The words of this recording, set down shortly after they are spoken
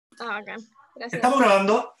Ah, bacán. Gracias. Estamos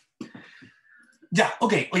grabando. Ya,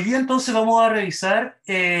 ok. Hoy día entonces vamos a revisar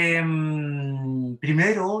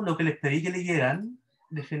primero lo que les pedí que leyeran.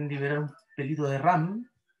 Dejen liberar un pelito de RAM.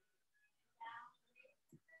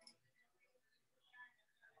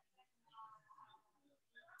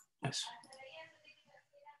 Eso.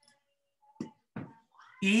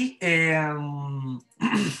 Y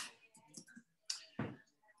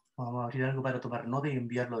vamos a abrir algo para tomar nota y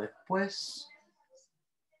enviarlo después.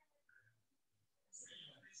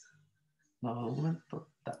 No, documento.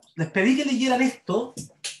 Les pedí que leyeran esto,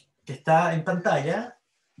 que está en pantalla.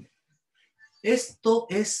 Esto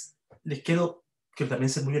es, les quiero también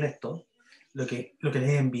ser muy honesto, lo que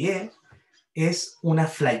les envié es una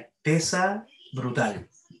flaiteza brutal.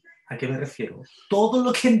 ¿A qué me refiero? Todo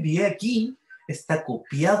lo que envié aquí está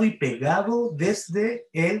copiado y pegado desde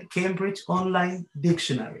el Cambridge Online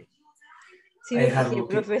Dictionary. Sí, me Es fijé, algo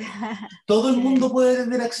que profe. todo el mundo puede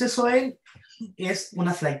tener acceso a él. Es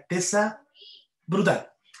una flaiteza brutal.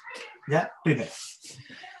 ¿Ya? Primero.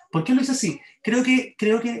 ¿Por qué lo hice así? Creo que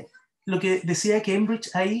lo que decía Cambridge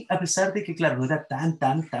ahí, a pesar de que, claro, no era tan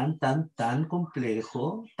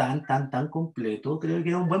complejo, tan completo, creo que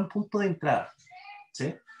era un buen punto de entrada.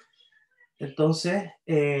 ¿Sí? Entonces,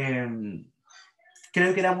 creo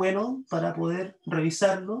que era bueno para poder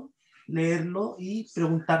revisarlo, leerlo y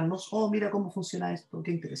preguntarnos, oh, mira cómo funciona esto,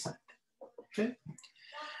 qué interesante. ¿Sí?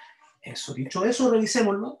 Eso, dicho eso,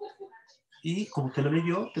 revisémoslo y como usted lo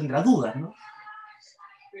leyó, tendrá dudas, ¿no?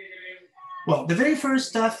 Well, the very first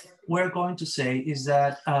stuff we're going to say is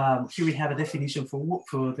that here we have a definition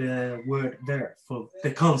for the word verb, for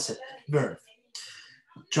the concept verb.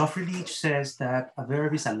 Geoffrey Leach says that a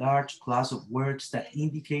verb is a large class of words that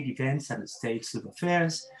indicate events and states of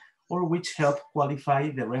affairs, or which help qualify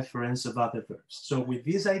the reference of other verbs. So with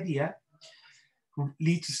this idea,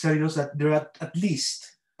 Leach is telling us that there are at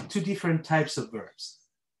least two different types of verbs.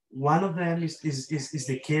 One of them is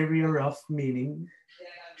the carrier of meaning,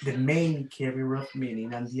 the main carrier of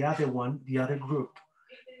meaning, and the other one, the other group,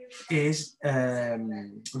 is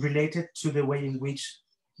related to the way in which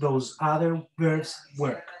those other verbs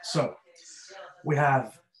work. So we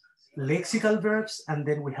have lexical verbs and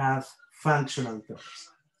then we have functional verbs.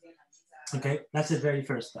 Okay, that's the very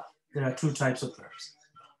first stuff. There are two types of verbs.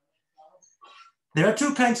 There are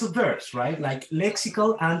two kinds of verbs, right? Like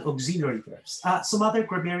lexical and auxiliary verbs. Some other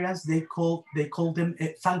grammarians, they call them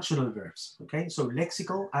functional verbs, okay? So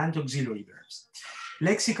lexical and auxiliary verbs.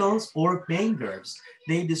 Lexicals or main verbs,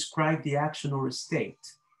 they describe the action or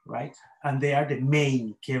state, right? And they are the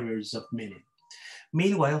main carriers of meaning.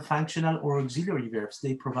 Meanwhile, functional or auxiliary verbs,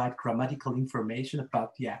 they provide grammatical information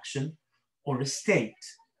about the action or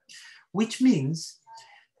state, which means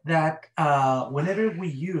that whenever we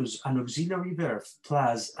use an auxiliary verb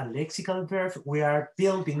plus a lexical verb, we are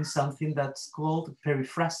building something that's called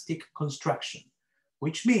periphrastic construction,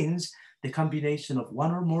 which means the combination of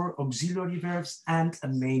one or more auxiliary verbs and a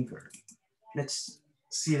main verb. Let's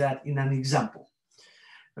see that in an example.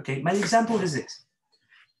 Okay, my example is this.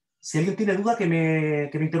 Si alguien tiene duda, que me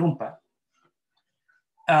interrumpa.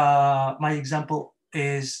 My example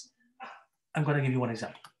is, I'm going to give you one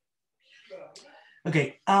example.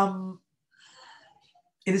 Okay,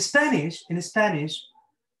 in Spanish,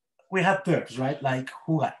 we have verbs, right? Like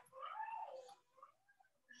jugar.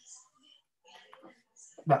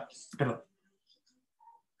 Perdón.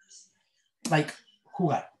 Like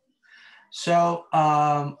jugar. So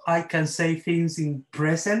I can say things in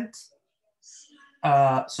present.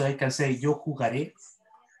 So I can say yo jugaré.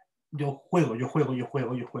 Yo juego.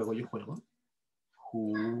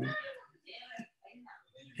 Juego.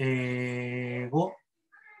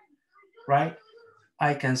 Right?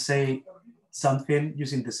 I can say something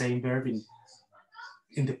using the same verb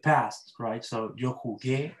in the past, right? So yo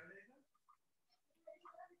jugué.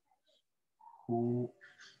 Jugué.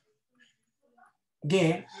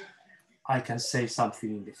 I can say something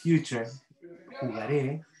in the future.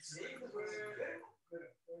 Jugaré.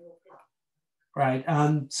 Right?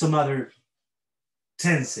 And some other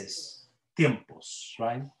tenses, tiempos,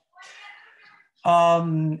 right?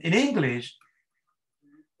 In English,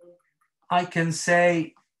 I can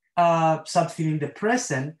say something in the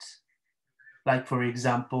present, like for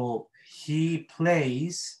example, he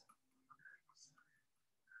plays.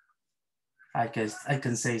 I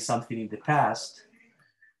can say something in the past.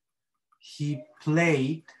 He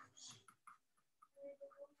played.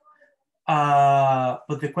 But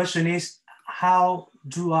the question is, how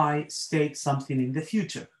do I state something in the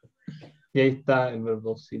future? Y ahí está el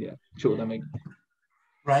verbo auxiliar. Chuta,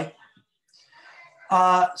 Right?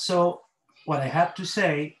 So what I have to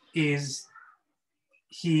say is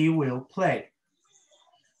he will play.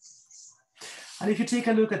 And if you take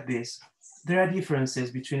a look at this, there are differences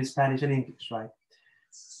between Spanish and English, right?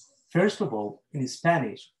 First of all, in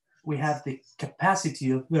Spanish, we have the capacity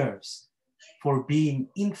of verbs for being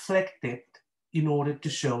inflected in order to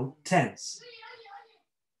show tense,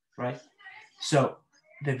 right? So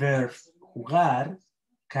the verb jugar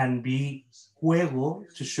can be juego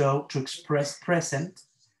to express present,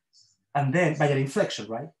 and then by an inflection,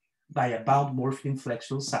 right? By a bound morpheme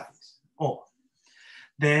inflectional suffix, o.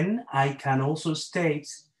 Then I can also state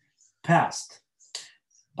past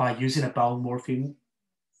by using a bound morpheme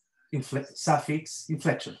suffix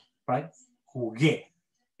inflection, right? Jugué,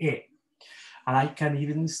 e. And I can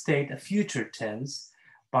even state a future tense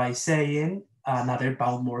by saying another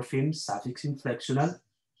bound morpheme suffix inflectional,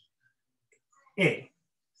 e,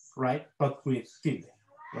 right? But with tilde,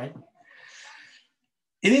 right?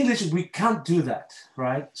 In English, we can't do that,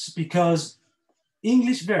 right? Because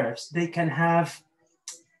English verbs, they can have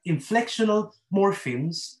inflectional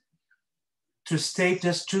morphemes to state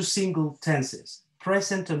just two single tenses,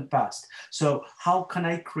 present and past. So how can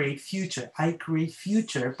I create future? I create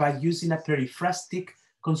future by using a periphrastic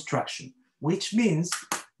construction, which means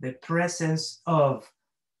the presence of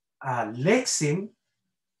a lexeme,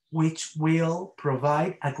 which will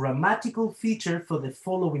provide a grammatical feature for the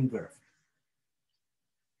following verb.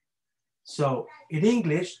 So in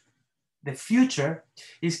English, the future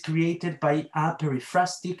is created by a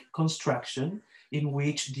periphrastic construction in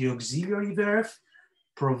which the auxiliary verb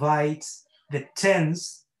provides the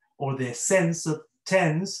tense or the sense of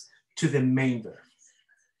tense to the main verb,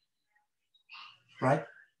 right?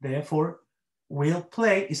 Therefore, will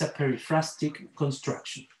play is a periphrastic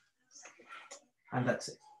construction. And that's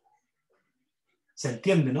it. ¿Se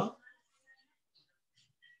entiende, no?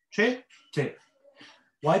 ¿Sí? Sí.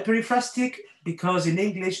 Why periphrastic? Because in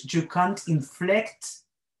English, you can't inflect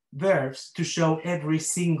verbs to show every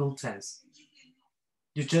single tense.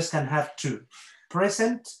 You just can have two.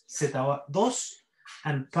 Present, se da dos,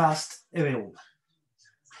 and past, eve una.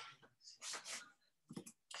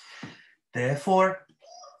 Therefore,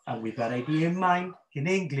 and with that idea in mind, in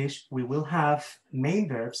English, we will have main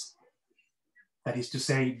verbs, that is to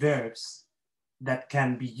say, verbs that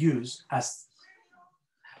can be used as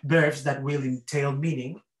verbs that will entail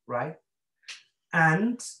meaning, right?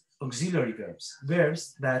 And auxiliary verbs,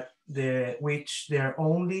 verbs that which their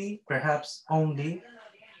only, perhaps only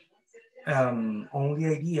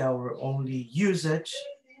idea or only usage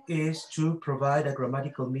is to provide a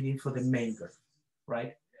grammatical meaning for the main verb,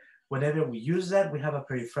 right? Whenever we use that, we have a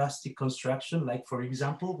periphrastic construction, like for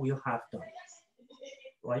example, we'll have done,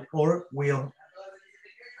 right? Or we'll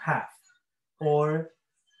have, or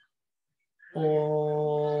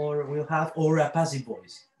we'll have, or a passive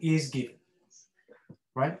voice is given,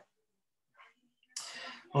 right?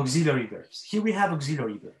 Auxiliary verbs. Here we have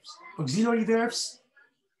auxiliary verbs. Auxiliary verbs,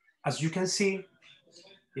 as you can see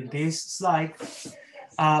in this slide,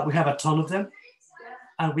 we have a ton of them,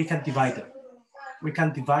 and we can divide them. We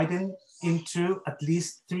can divide them into at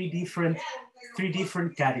least three different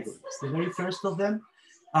categories. The very first of them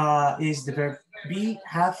is the verb be,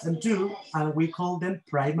 have, and do, and we call them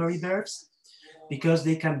primary verbs because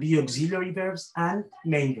they can be auxiliary verbs and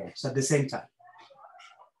main verbs at the same time,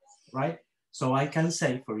 right? So I can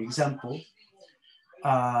say, for example,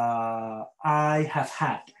 I have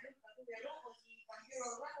had,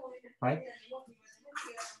 right?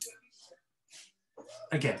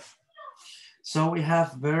 Again, so we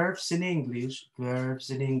have verbs in English. Verbs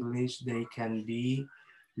in English, they can be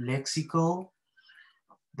lexical,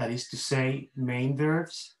 that is to say, main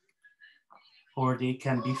verbs, or they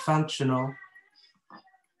can be functional,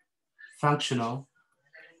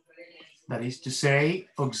 that is to say,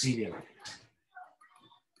 auxiliary,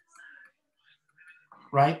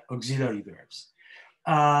 right? Auxiliary verbs.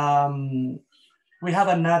 We have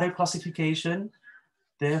another classification.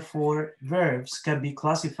 Therefore, verbs can be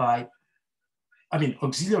classified,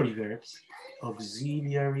 auxiliary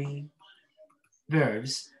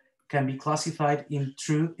verbs can be classified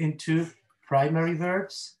into primary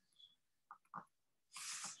verbs.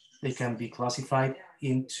 They can be classified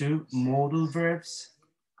into modal verbs,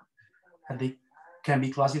 and they can be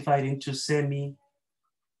classified into semi-modal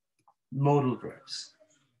verbs,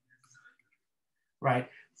 right?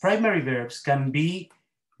 Primary verbs can be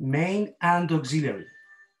main and auxiliary,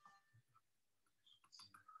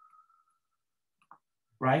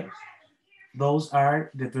 right? Those are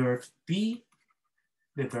the verb be,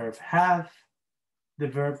 the verb have, the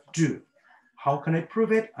verb do. How can I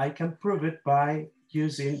prove it? I can prove it by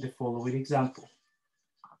using the following example.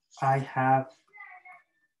 I have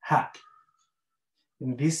had.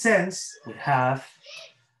 In this sense, we have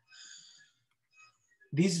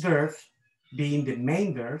this verb being the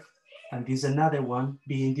main verb, and this another one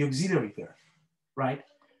being the auxiliary verb, right?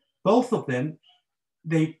 Both of them,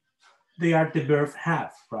 they are the verb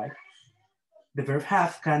have, right? The verb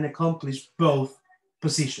have can accomplish both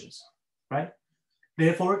positions, right?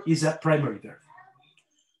 Therefore, is a primary verb,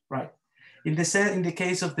 right? In the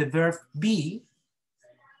case of the verb be,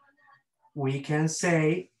 we can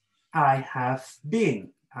say, I have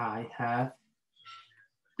been, right?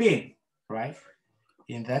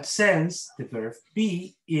 In that sense, the verb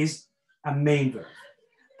be is a main verb.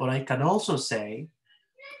 But I can also say,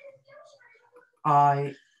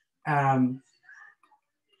 I am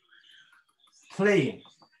playing.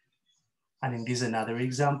 And in this another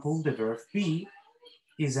example, the verb be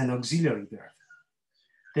is an auxiliary verb.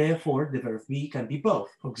 Therefore, the verb be can be both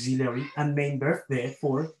auxiliary and main verb,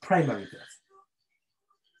 therefore primary verb.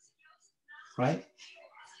 Right?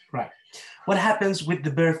 Right. What happens with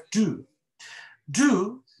the verb do?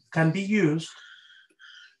 Do can be used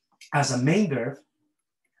as a main verb.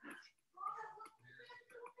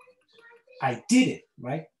 I did it,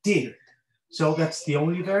 right? Did it. So that's the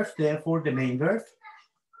only verb, therefore the main verb,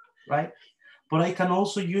 right? But I can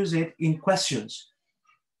also use it in questions,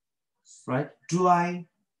 right? Do I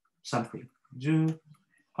something? Do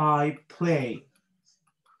I play?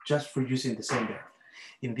 Just for using the same verb.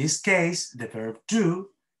 In this case, the verb do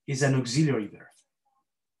is an auxiliary verb.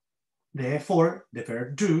 Therefore, the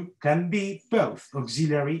verb do can be both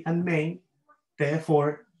auxiliary and main,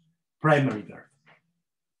 therefore primary verb.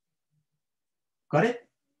 Got it?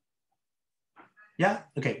 Yeah?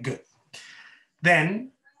 Okay, good.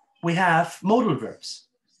 Then we have modal verbs.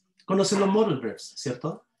 ¿Conocen los modal verbs,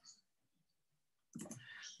 cierto?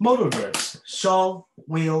 Modal verbs: shall,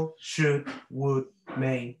 will, should, would,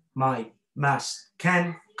 may, might, must,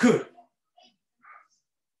 can, could.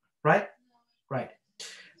 Right? Right.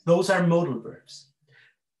 Those are modal verbs.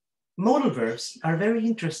 Modal verbs are very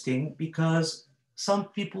interesting because some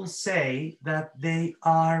people say that they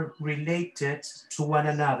are related to one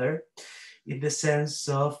another in the sense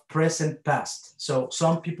of present past. So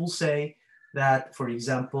some people say that, for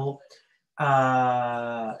example,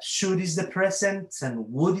 should is the present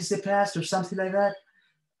and would is the past or something like that.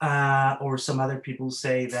 Or some other people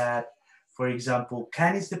say that, for example,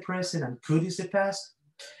 can is the present and could is the past.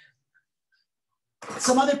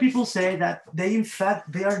 Some other people say that they, in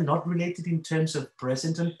fact, they are not related in terms of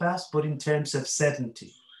present and past, but in terms of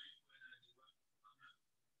certainty,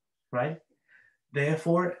 right?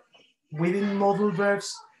 Therefore, within modal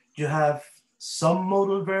verbs, you have some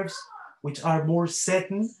modal verbs which are more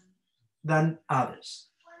certain than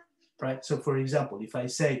others, right? So for example, if I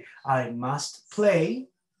say, I must play,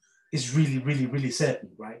 is really, really, really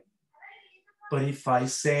certain, right? But if I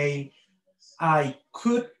say, I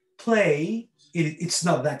could play, it's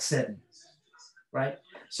not that certain, right?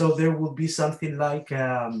 So there will be something like,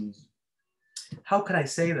 how can I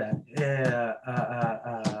say that?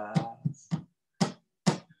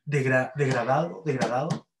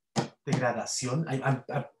 Degradación. I'm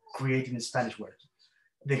creating Spanish words.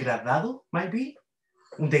 Degradado might be,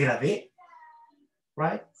 un degradé,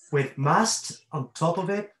 right? With must on top of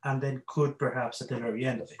it, and then could perhaps at the very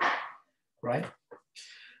end of it, right?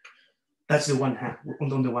 That's the one hand,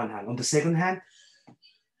 on the one hand. On the second hand,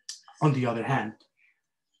 on the other hand,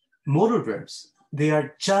 modal verbs, they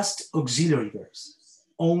are just auxiliary verbs,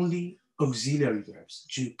 only auxiliary verbs.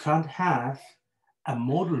 You can't have a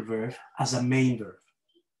modal verb as a main verb,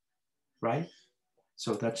 right?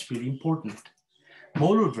 So that's really important.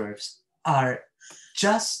 Modal verbs are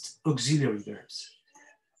just auxiliary verbs.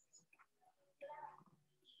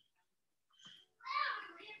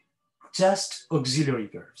 Just auxiliary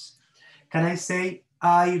verbs. Can I say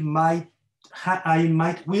I might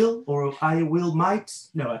will, or I will might?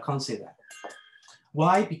 No, I can't say that.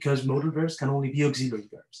 Why? Because modal verbs can only be auxiliary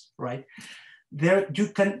verbs, right? There, you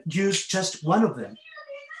can use just one of them,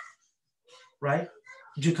 right?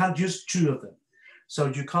 You can't use two of them. So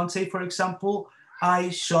you can't say, for example,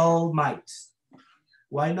 I shall might.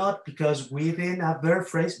 Why not? Because within a verb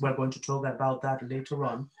phrase, we're going to talk about that later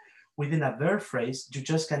on, within a verb phrase, you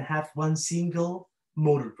just can have one single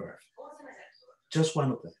modal verb. Just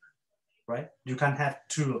one of them, right? You can't have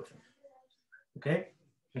two of them, okay?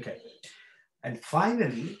 Okay. And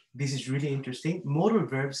finally, this is really interesting, modal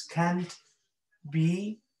verbs can't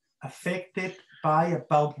be affected by a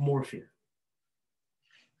bound morpheme.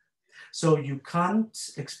 So you can't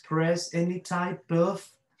express any type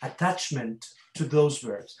of attachment to those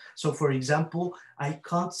verbs. So for example, I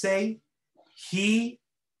can't say he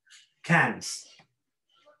cans.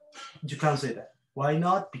 You can't say that. Why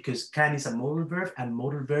not? Because can is a modal verb and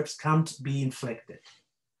modal verbs can't be inflected.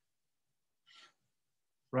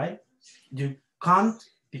 Right? You can't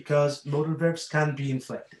because modal verbs can be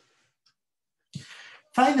inflected.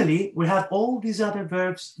 Finally, we have all these other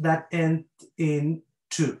verbs that end in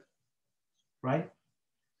to, right?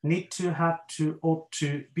 Need to, have to, ought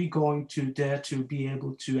to, be going to, dare to, be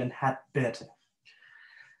able to, and had better.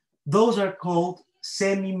 Those are called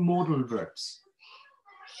semi-modal verbs.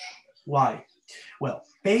 Why? Well,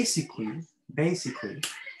 basically,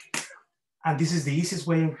 and this is the easiest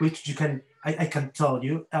way in which you can, I can tell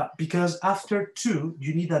you, because after to,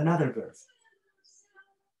 you need another verb,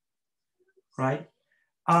 right?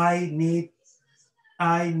 I need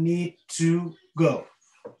to go,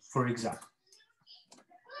 for example,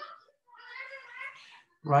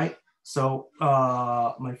 right? So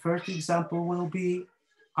my first example will be,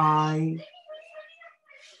 I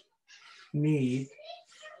need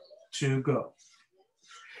to go.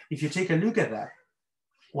 If you take a look at that,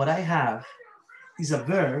 what I have is a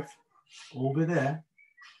verb over there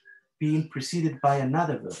being preceded by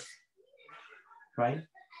another verb, right?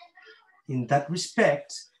 In that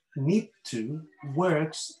respect, need to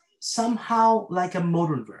works somehow like a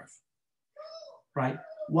modal verb, right?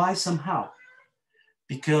 Why somehow?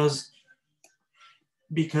 Because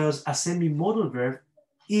a semi-modal verb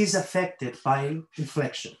is affected by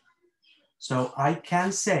inflection. So I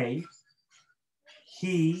can say,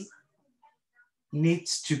 he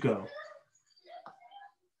needs to go.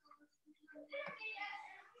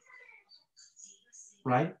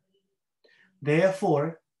 Right?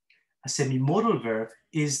 Therefore, a semi-modal verb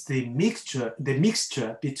is the mixture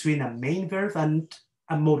between a main verb and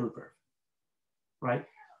a modal verb, right?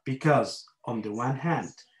 Because on the one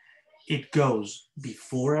hand, it goes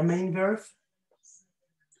before a main verb,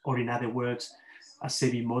 or in other words, a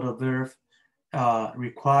semi-modal verb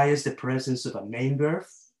requires the presence of a main verb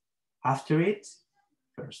after it,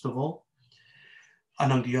 first of all.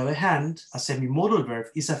 And on the other hand, a semi-modal verb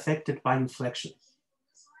is affected by inflection,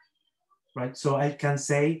 right? So I can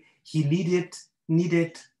say, he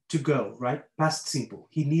needed to go, right? Past simple,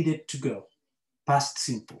 he needed to go, past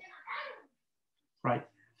simple, right?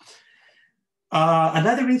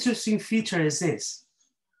 Another interesting feature is this.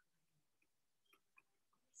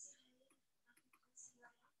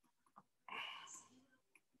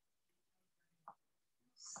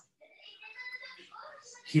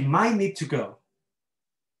 He might need to go.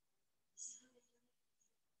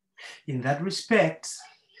 In that respect,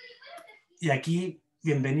 y aquí,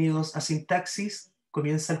 bienvenidos a Sintaxis,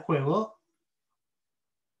 comienza el juego.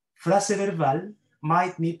 Frase verbal,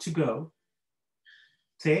 might need to go.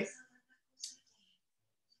 ¿Sí?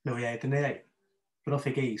 Me voy a detener ahí.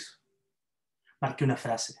 Profe, ¿qué hizo? Marqué una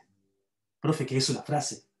frase. Profe, ¿qué es una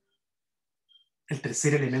frase? El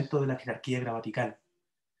tercer elemento de la jerarquía gramatical.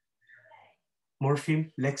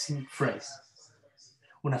 Morpheme, lexeme, phrase.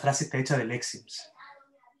 Una frase está hecha de lexemes.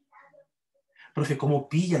 Profe, ¿cómo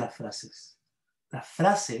pilla las frases? Las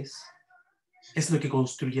frases es lo que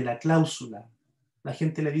construye la cláusula. La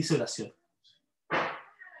gente le dice oración.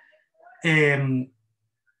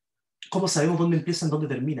 ¿Cómo sabemos dónde empiezan, dónde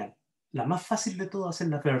terminan? La más fácil de todas es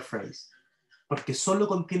la verb phrase, porque solo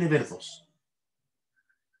contiene verbos.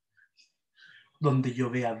 Donde yo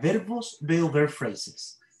vea verbos, veo verb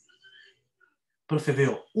phrases. Profe,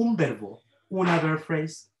 veo un verbo, una verb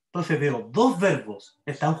phrase. Profe, veo dos verbos.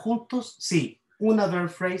 ¿Están juntos? Sí. Una verb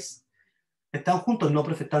phrase. ¿Están juntos? No,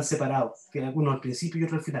 profe, están separados. Que uno al principio y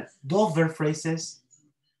otro al final. Dos verb phrases.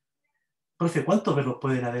 Profe, ¿cuántos verbos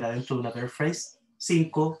pueden haber adentro de una verb phrase?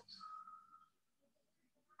 5.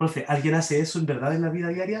 Profe, ¿alguien hace eso en verdad en la vida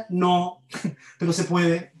diaria? No, pero se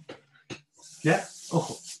puede. ¿Ya?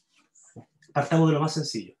 Ojo. Partamos de lo más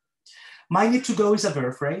sencillo. My need to go is a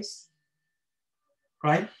verb phrase.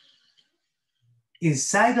 Right?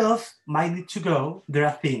 Inside of my need to go, there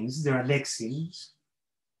are things, there are lexemes.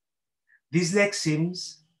 These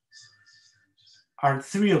lexemes are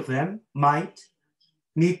 3 of them, might,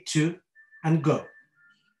 need to, and go.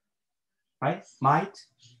 Right? Might,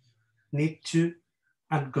 need to,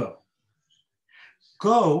 and go.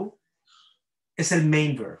 Go es el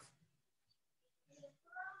main verb.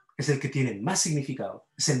 Es el que tiene más significado.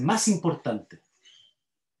 Es el más importante.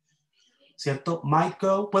 ¿Cierto? Might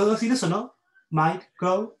go. ¿Puedo decir eso, no? Might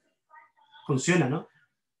go. Funciona, ¿no?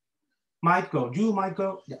 Might go. You might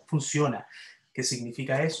go. Ya, funciona. ¿Qué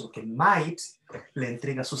significa eso? Que might le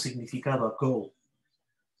entrega su significado a go.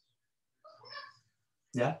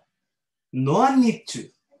 ¿Ya? No a need to.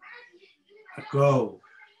 A go.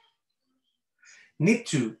 Need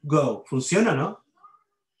to go. ¿Funciona, no?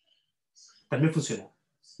 También funciona.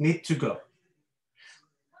 Need to go.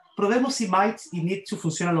 Probemos si might y need to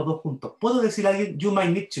funcionan los dos juntos. ¿Puedo decir a alguien, you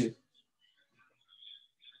might need to?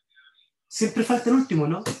 Siempre falta el último,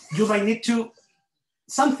 ¿no? You might need to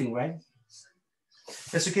something, right?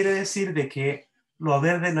 Eso quiere decir de que lo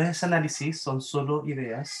verde no es análisis, son solo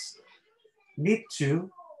ideas. Need to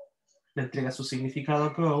le entrega su significado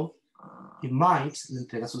a go y might le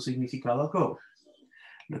entrega su significado a go.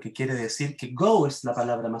 Lo que quiere decir que go es la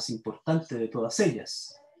palabra más importante de todas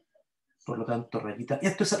ellas. Por lo tanto, rayita.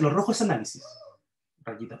 Esto es, lo rojo es análisis.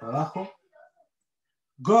 Rayita para abajo.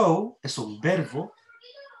 Go es un verbo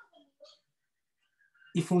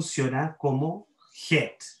y funciona como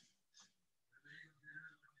head.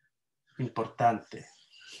 Importante.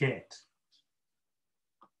 Head.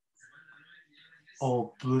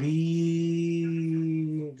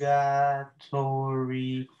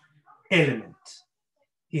 Obligatory element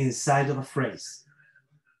inside of a phrase.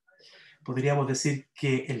 Podríamos decir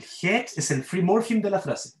que el head es el free morpheme de la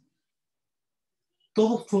frase.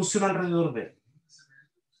 Todo funciona alrededor de él.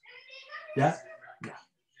 ¿Ya? Ya.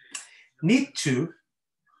 Need to,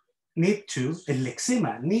 el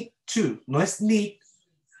lexema, need to, no es need,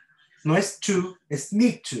 no es to, es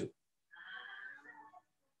need to.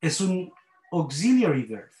 Es un auxiliary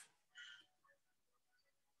verb.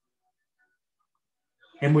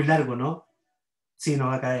 Es muy largo, ¿no? Sí, no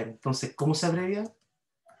va a caer. Entonces, ¿cómo se abrevia?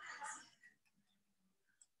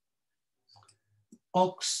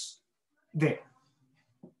 Aux-V.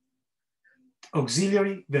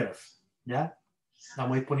 Auxiliary verb. ¿Ya?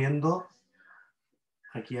 Vamos a ir poniendo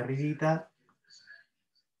aquí arribita.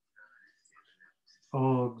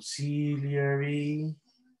 Auxiliary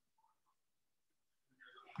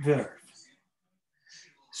verb.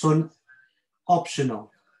 Son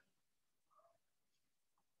optional.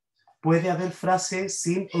 ¿Puede haber frases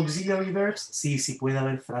sin auxiliary verbs? Sí, sí puede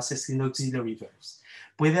haber frases sin auxiliary verbs.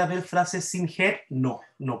 ¿Puede haber frases sin head? No,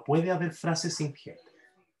 no puede haber frases sin head.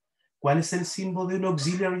 ¿Cuál es el símbolo de un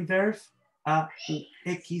auxiliary verb? A, U,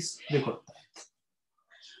 X de corta.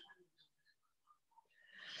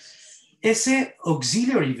 Ese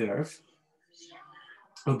auxiliary verb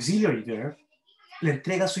le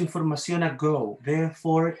entrega su información a go,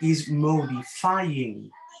 therefore is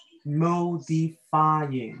modifying.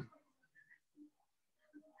 Modifying.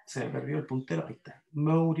 Se me perdió el puntero, ahí está.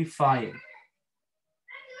 Modifying.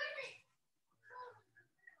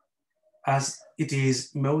 As it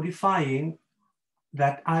is modifying,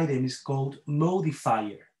 that item is called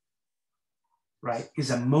modifier, right? It's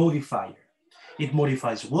a modifier. It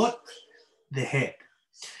modifies what? The head.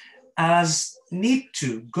 As need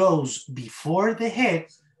to goes before the head,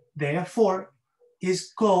 therefore,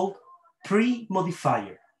 is called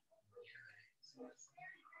pre-modifier.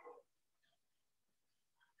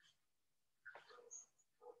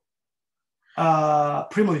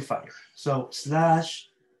 Pre-modifier. So slash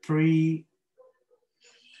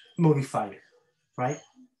pre-modifier, right?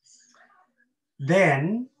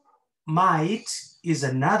 Then might is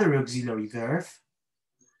another auxiliary verb,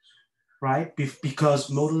 right? Because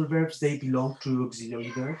modal verbs, they belong to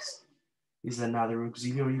auxiliary verbs, is another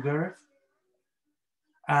auxiliary verb.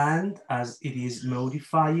 And as it is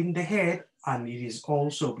modifying the head, and it is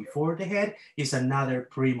also before the head, is another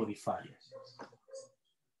pre-modifier.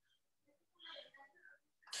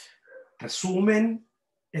 Resumen,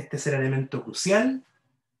 este es el elemento crucial.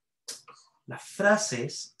 Las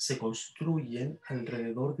frases se construyen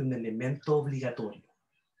alrededor de un elemento obligatorio.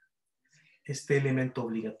 Este elemento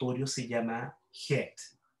obligatorio se llama head.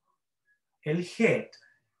 El head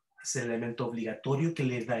es el elemento obligatorio que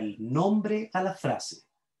le da el nombre a la frase.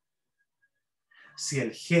 Si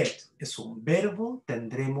el head es un verbo,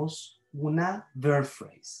 tendremos una verb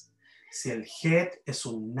phrase. Si el head es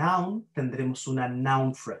un noun, tendremos una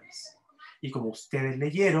noun phrase. Y como ustedes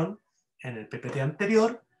leyeron en el PPT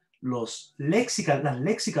anterior, las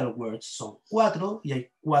lexical words son 4 y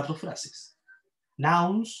hay 4 frases.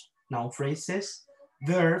 Nouns, noun phrases,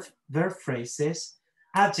 verb phrases,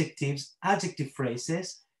 adjectives, adjective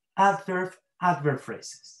phrases, adverb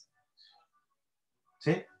phrases.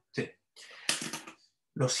 ¿Sí? Sí.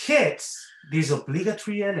 Los heads, these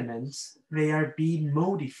obligatory elements, they are being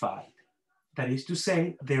modified. That is to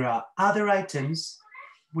say, there are other items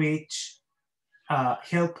which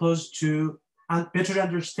help us to better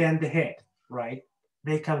understand the head, right?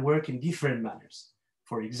 They can work in different manners.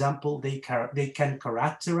 For example, they can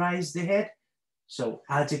characterize the head. So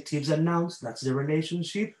adjectives and nouns, that's the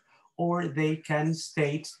relationship. Or they can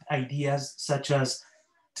state ideas such as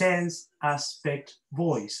tense, aspect,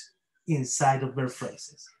 voice inside of their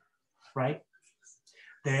phrases, right?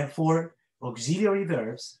 Therefore, auxiliary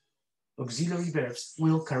verbs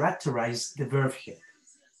will characterize the verb head,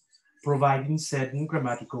 providing certain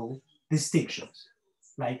grammatical distinctions.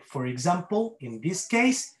 Like, for example, in this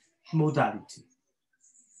case, modality.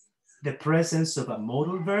 the presence of a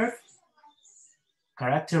modal verb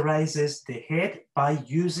characterizes the head by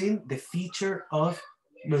using the feature of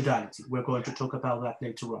modality. We're going to talk about that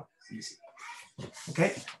later on. Easy.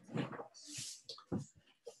 Okay.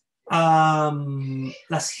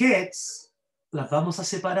 Las heads las vamos a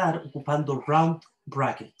separar ocupando round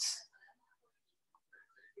brackets,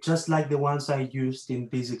 just like the ones I used in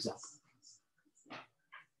this example.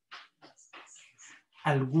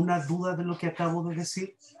 ¿Alguna duda de lo que acabo de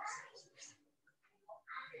decir?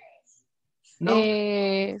 ¿No?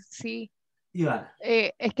 Sí. Ivana.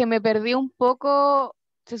 Es que me perdí un poco.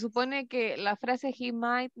 Se supone que la frase he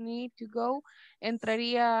might need to go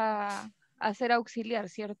entraría a ser auxiliar,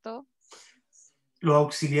 ¿cierto? Lo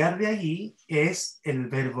auxiliar de allí es el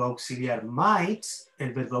verbo auxiliar might,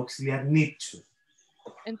 el verbo auxiliar need to.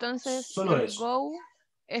 Entonces, Solo el eso. go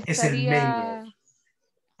Es el main verb.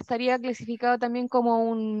 estaría clasificado también como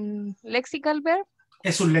un lexical verb.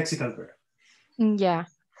 Es un lexical verb. Ya.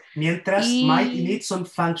 Mientras might y need son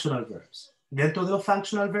functional verbs. Dentro de los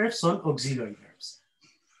functional verbs son auxiliary verbs.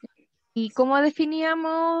 ¿Y cómo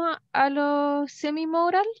definíamos a los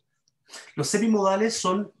semimodal? Los semimodales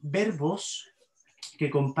son verbos que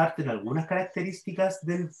comparten algunas características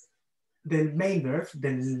del main verb,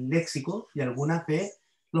 del léxico, y algunas de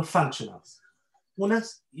los functionals.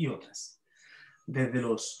 Unas y otras. Desde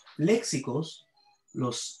los léxicos,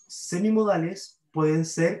 los semimodales pueden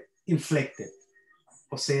ser inflected.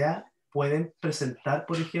 O sea, pueden presentar,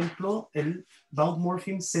 por ejemplo, el bound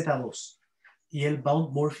morpheme Z2 y el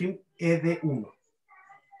bound morpheme ED1.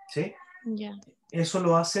 ¿Sí? Ya. Eso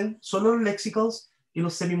lo hacen solo los lexicals y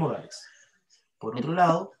los semimodales. Por otro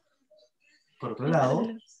lado,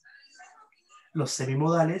 los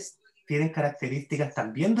semimodales tienen características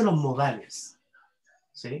también de los modales.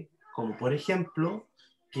 ¿Sí? Como por ejemplo,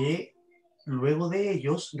 que luego de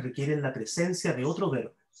ellos requieren la presencia de otro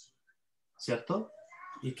verbo. ¿Cierto?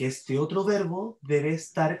 Y que este otro verbo debe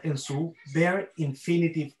estar en su bare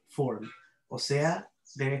infinitive form, o sea,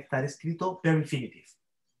 debe estar escrito bare infinitive.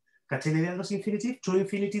 ¿Cachai la idea de los infinitive? True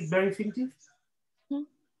infinitive, bare infinitive.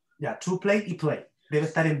 Ya, to play y play. Debe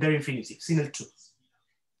estar en bare infinitive, sin el to.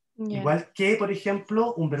 Igual que, por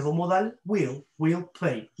ejemplo, un verbo modal, will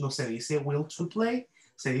play. No se dice will to play,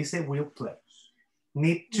 se dice will play.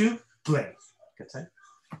 Need to play. ¿Cachai?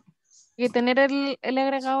 Hay que tener el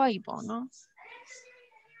agregado ahí, ¿no?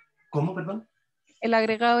 ¿Cómo, perdón? El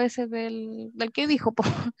agregado ese del que dijo, po.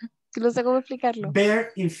 Que no sé cómo explicarlo.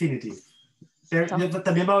 Bare infinitive. Yo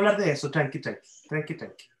también voy a hablar de eso, tranqui.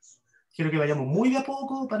 Quiero que vayamos muy de a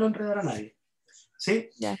poco para no enredar a nadie. ¿Sí?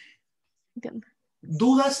 Ya, entiendo.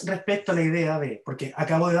 Dudas respecto a la idea de, porque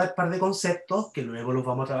acabo de dar un par de conceptos que luego los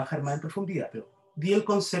vamos a trabajar más en profundidad, pero di el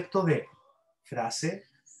concepto de frase,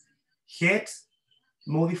 head,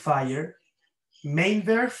 modifier, main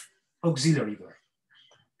verb, auxiliary verb.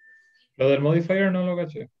 Lo del modifier no lo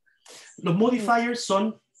caché. Los modifiers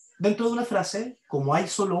son, dentro de una frase, como hay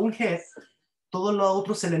solo un head, todos los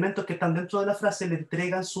otros elementos que están dentro de la frase le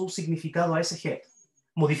entregan su significado a ese head,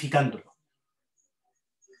 modificándolo.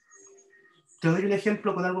 Te doy un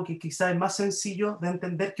ejemplo con algo que quizás es más sencillo de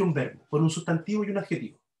entender que un verbo, con un sustantivo y un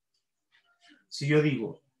adjetivo. Si yo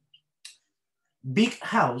digo big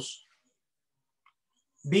house,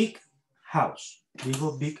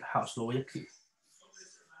 digo big house, lo voy a escribir.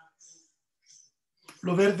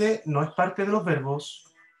 Lo verde no es parte de los verbos.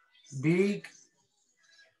 Big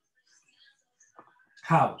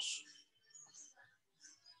house.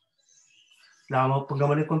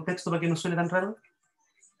 Pongamos en el contexto para que no suene tan raro.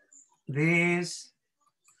 This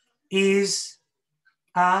is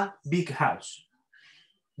a big house.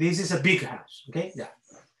 This is a big house. ¿Ok? Ya.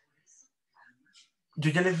 Yo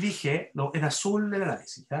ya les dije, no, en azul el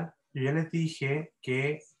análisis, ¿ya? Yo ya les dije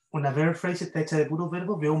que una verb phrase está hecha de puros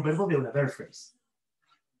verbos, veo un verbo, veo una verb phrase.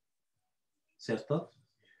 ¿Cierto?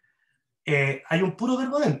 Hay un puro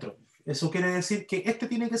verbo dentro. Eso quiere decir que este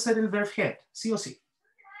tiene que ser el verb head, sí o sí.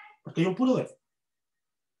 Porque hay un puro verbo.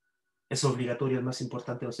 Es obligatorio, el más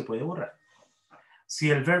importante, no se puede borrar.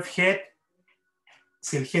 Si el verb head,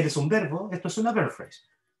 si el head es un verbo, esto es una verb phrase.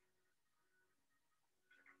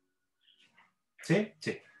 ¿Sí?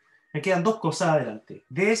 Sí. Me quedan dos cosas adelante.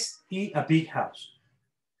 This y a big house.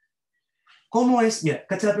 ¿Cómo es? Mira,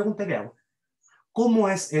 cacha la pregunta que hago. ¿Cómo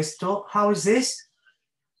es esto? How is this?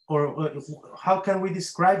 Or how can we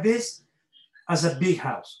describe this as a big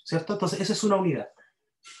house? ¿Cierto? Entonces, esa es una unidad.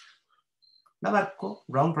 La marco,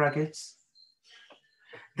 round brackets.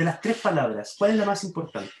 De las tres palabras, ¿cuál es la más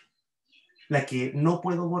importante? La que no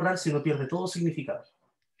puedo borrar si no pierde todo significado.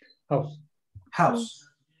 House.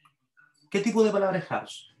 House. ¿Qué tipo de palabra es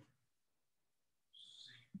house?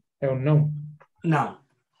 Es un noun. Noun.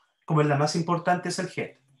 Como la más importante es el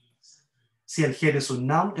head. Si el head es un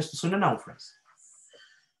noun, esto es una noun phrase.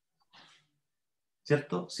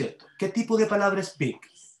 ¿Cierto? Cierto. ¿Qué tipo de palabra es big?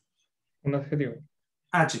 Un adjetivo.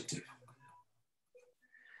 Adjective.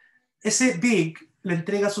 Ese big le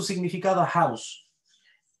entrega su significado a house,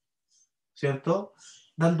 ¿cierto?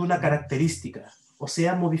 Dando una característica, o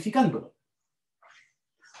sea, modificándolo.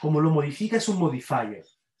 Como lo modifica es un modifier,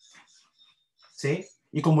 ¿sí?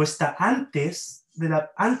 Y como está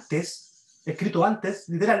escrito antes,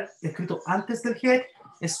 literal, escrito antes del head,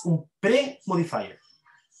 es un pre-modifier.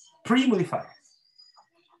 Pre-modifier.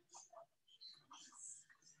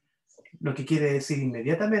 Lo que quiere decir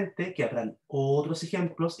inmediatamente que habrán otros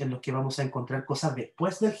ejemplos en los que vamos a encontrar cosas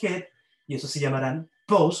después del head, y eso se llamarán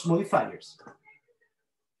post-modifiers.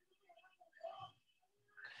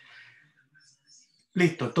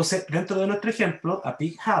 Listo, entonces dentro de nuestro ejemplo, a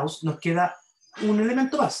big house, nos queda un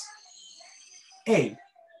elemento más.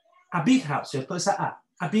 A big house, ¿cierto? Esa A.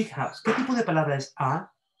 A big house. ¿Qué tipo de palabra es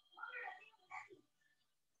a?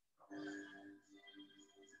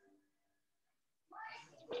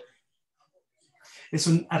 Es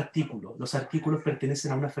un artículo. Los artículos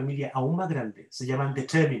pertenecen a una familia aún más grande. Se llaman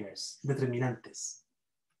determiners, determinantes.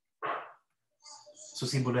 Su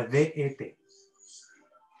símbolo es DET.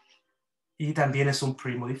 Y también es un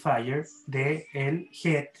pre-modifier de el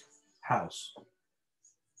head house.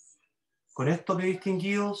 Con esto, de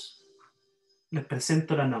distinguidos, les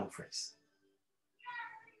presento la noun phrase.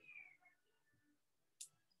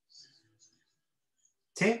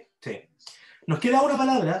 ¿Sí? Sí. Nos queda una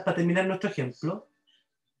palabra para terminar nuestro ejemplo.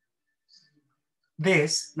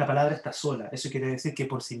 Des, la palabra está sola. Eso quiere decir que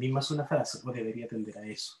por sí misma es una frase, o debería tender a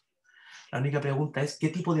eso. La única pregunta es, ¿qué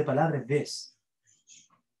tipo de palabra es des?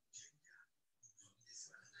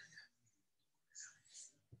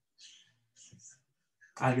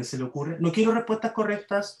 ¿A alguien se le ocurre? No quiero respuestas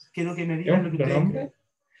correctas, quiero que me ¿Es digan lo un que ustedes pronombre?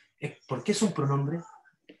 creen. ¿Por qué es un pronombre?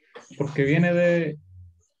 Porque viene de-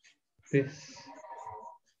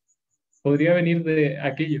 podría venir de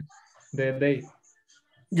aquello, de they.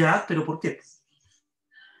 Ya, pero ¿por qué?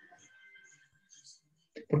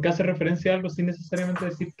 Porque hace referencia a algo sin necesariamente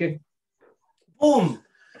decir qué. Boom!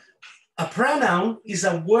 A pronoun is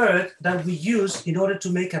a word that we use in order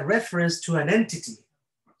to make a reference to an entity.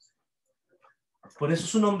 Por eso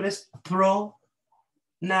su nombre es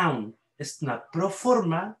pronoun. Es una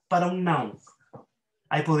proforma para un noun.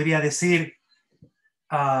 Ahí podría decir,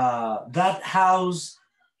 that house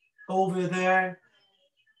over there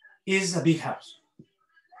is a big house.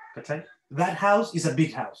 ¿Cachai? That house is a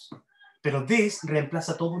big house. Pero this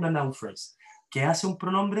reemplaza toda una noun phrase. ¿Qué hace un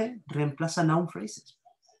pronombre? Reemplaza noun phrases.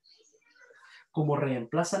 Como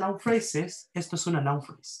reemplaza noun phrases, esto es una noun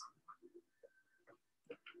phrase.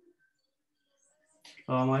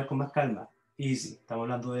 Lo vamos a ver con más calma. Easy. Estamos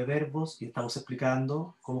hablando de verbos y estamos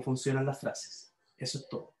explicando cómo funcionan las frases. Eso es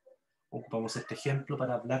todo. Ocupamos este ejemplo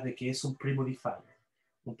para hablar de qué es un pre-modifier.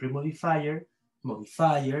 Un pre-modifier,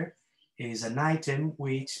 modifier, is an item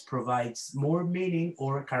which provides more meaning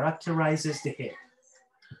or characterizes the head.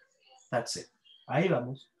 That's it. Ahí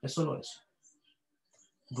vamos. Es solo eso.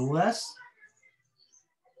 ¿Dudas?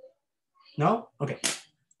 ¿No? Okay.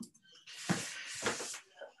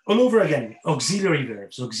 All over again, auxiliary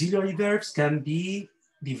verbs. Auxiliary verbs can be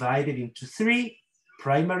divided into three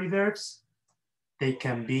primary verbs. They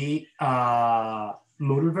can be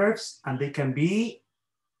modal verbs, and they can be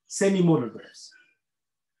semi-modal verbs.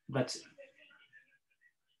 That's it.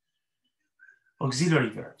 Auxiliary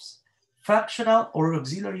verbs. Fractional or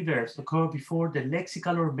auxiliary verbs occur before the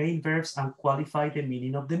lexical or main verbs and qualify the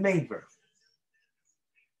meaning of the main verb.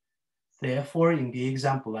 Therefore, in the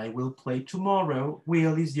example, I will play tomorrow,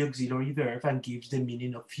 will is the auxiliary verb and gives the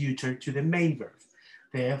meaning of future to the main verb.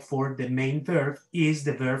 Therefore, the main verb is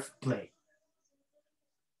the verb play.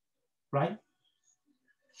 Right?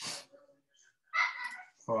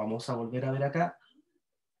 Vamos a volver a ver acá.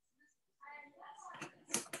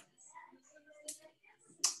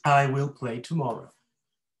 I will play tomorrow.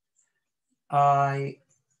 I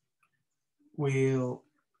will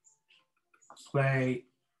play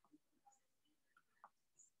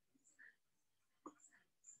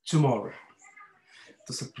tomorrow.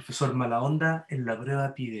 Entonces el profesor mala onda en la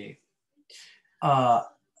prueba pide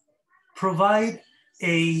provide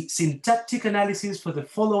a syntactic analysis for the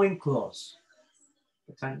following clause.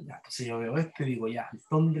 Entonces yo veo esto y digo, ya,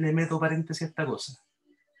 ¿dónde le meto paréntesis a esta cosa?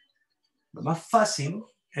 Lo más fácil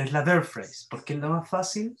es la verb phrase. ¿Por qué es la más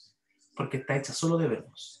fácil? Porque está hecha solo de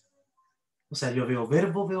verbos. O sea, yo veo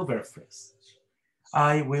verbo, veo verb phrase.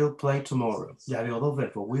 I will play tomorrow. Ya veo dos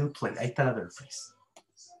verbos, will play. Ahí está la verb phrase.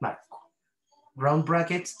 Marco. Round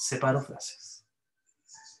brackets, separo frases.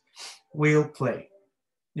 will play.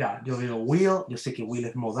 Ya, yo veo will, yo sé que will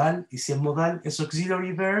es modal, y si es modal es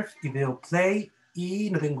auxiliary verb, y veo play, y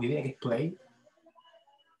no tengo idea qué es play.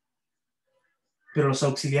 Pero los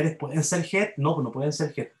auxiliares pueden ser head, no, no pueden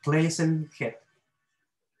ser head. Play es el head.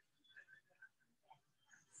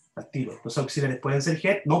 Al tiro. Los auxiliares pueden ser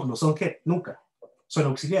head, no, no son head, nunca. Son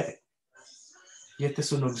auxiliares. Y este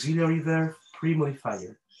es un auxiliary verb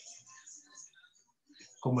pre-modifier.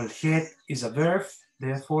 Como el head is a verb,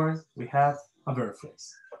 therefore we have a verb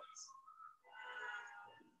phrase.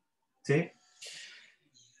 ¿Sí?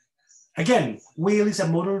 Again, will is a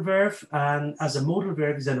modal verb, and as a modal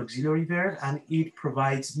verb is an auxiliary verb, and it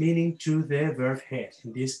provides meaning to the verb head.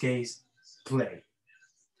 In this case, play.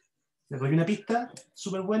 Les doy una pista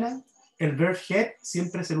súper buena. El verb head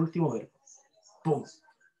siempre es el último verbo. ¡Pum!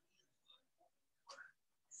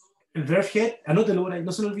 El verb head, anótelo por ahí,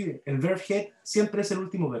 no se lo olvide. El verb head siempre es el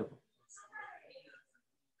último verbo.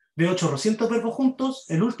 De 800 verbos juntos,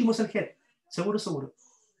 el último es el head. Seguro, seguro.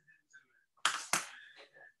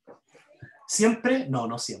 ¿Siempre? No,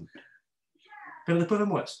 no siempre. Pero después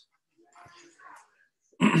vemos eso.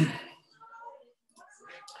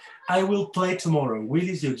 I will play tomorrow. Will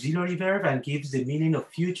is the auxiliary verb and gives the meaning of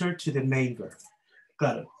future to the main verb.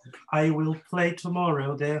 Claro. I will play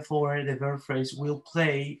tomorrow, therefore the verb phrase will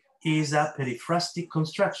play is a periphrastic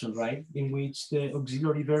construction, right? In which the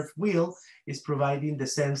auxiliary verb will is providing the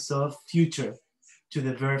sense of future to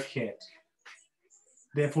the verb head.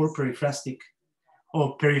 Therefore, periphrastic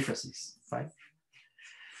or periphrasis, right?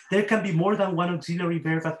 There can be more than one auxiliary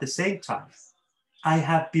verb at the same time. I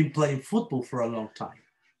have been playing football for a long time.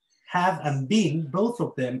 Have and been, both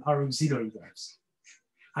of them are auxiliary verbs.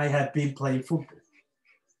 I have been playing football.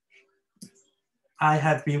 I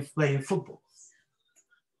have been playing football.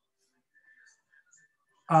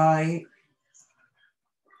 I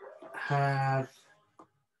have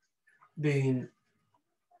been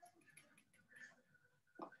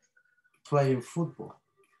playing football.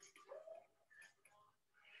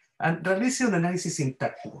 And realice un análisis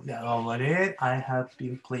sintáctico. Ya, vamos a leer. I have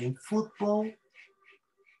been playing football.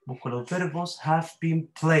 Busco los verbos. Have been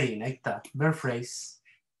playing. Ahí está. Verb phrase.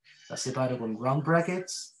 La separo con round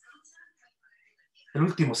brackets. El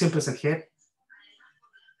último siempre es el head.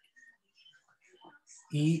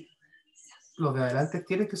 Y los de adelante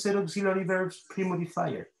tienen que ser auxiliary verbs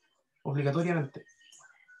pre-modifier. Obligatoriamente.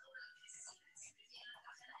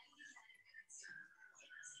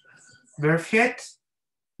 Verb head.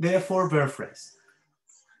 Therefore, verb phrase.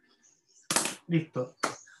 Listo.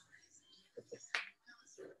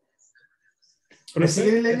 ¿Me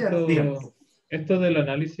siguen la idea? Díganme. Esto del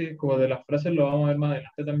análisis, como de las frases, lo vamos a ver más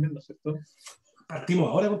adelante también, ¿no es cierto? Partimos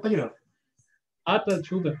ahora, compañero. Ah, está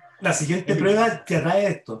chuta. La siguiente prueba te trae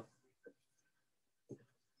esto.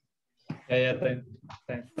 Ya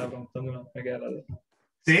está preguntando, no me queda la duda.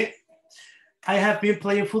 ¿Sí? I have been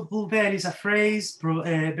playing football then is a phrase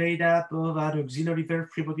made up of an auxiliary verb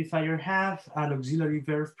pre-modifier have, an auxiliary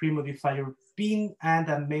verb pre-modifier been, and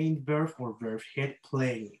a main verb or verb head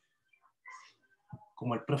playing.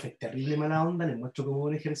 Como el profe es terrible mala onda, les muestro como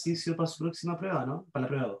un ejercicio para su próxima prueba, ¿no? Para la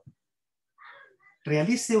prueba 2.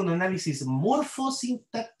 Realice un análisis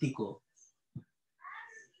morfosintáctico.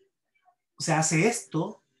 O sea, hace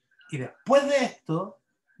esto y después de esto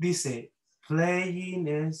dice playing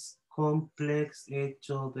es complex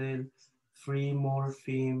hecho del free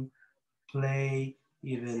morpheme play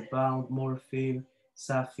y del bound morpheme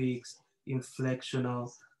suffix inflectional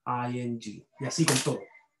ing. Y así con todo.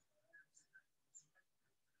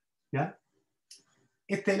 ¿Ya?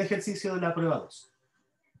 Este es el ejercicio de la prueba 2.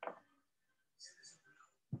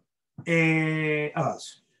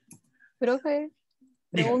 Avanzo. Profe,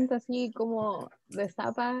 Dígame. pregunta así como de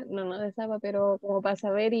zapa, no de zapa, pero como para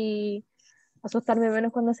saber y asustarme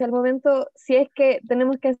menos cuando sea el momento. Si es que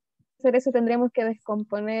tenemos que hacer eso, tendríamos que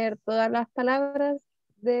descomponer todas las palabras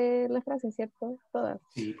de la frase, ¿cierto? Todas.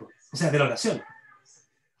 Sí, pues. O sea, de la oración.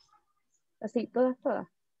 Así, todas.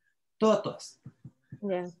 Todas, todas.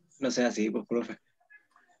 Ya. No sea así, pues, profe.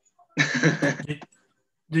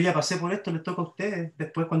 Yo ya pasé por esto, les toca a ustedes.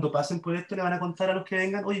 Después, cuando pasen por esto, le van a contar a los que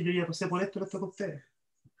vengan, oye, yo ya pasé por esto, les toca a ustedes.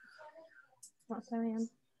 No, está bien.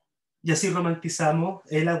 Y así romantizamos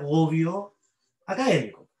el agobio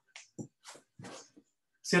académico.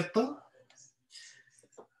 ¿Cierto?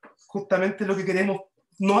 Justamente lo que queremos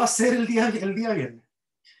no hacer el día viernes.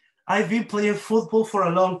 I've been playing football for a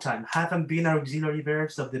long time. Haven't been auxiliary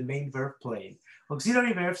verbs of the main verb playing.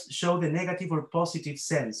 Auxiliary verbs show the negative or positive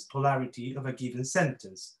sense, polarity of a given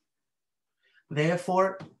sentence.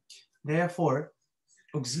 Therefore,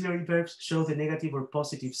 auxiliary verbs show the negative or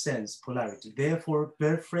positive sense, polarity. Therefore,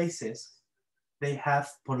 verb phrases they have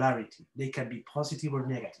polarity. They can be positive or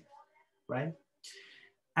negative, right?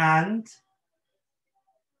 And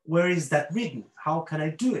where is that written? How can I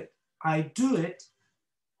do it? I do it,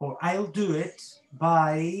 or I'll do it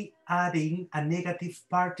by adding a negative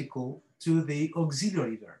particle to the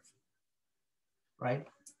auxiliary verb, right?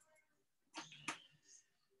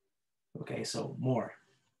 Okay, so more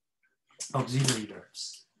auxiliary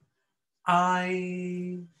verbs.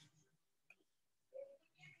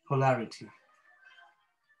 Polarity.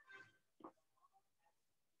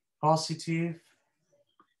 Positive,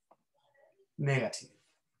 negative.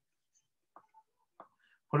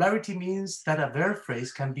 Polarity means that a verb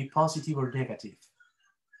phrase can be positive or negative.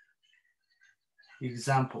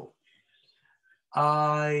 Example,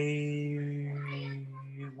 I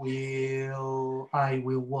will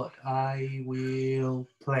what? I will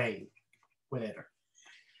play, whatever.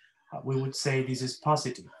 We would say this is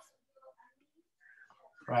positive,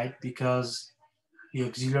 right? Because the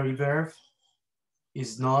auxiliary verb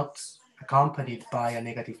is not accompanied by a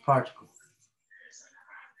negative particle.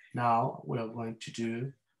 Now we're going to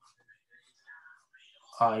do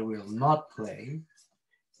I will not play.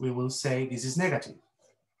 We will say this is negative,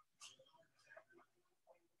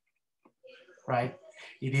 right?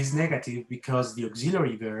 It is negative because the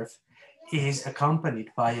auxiliary verb is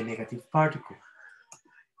accompanied by a negative particle.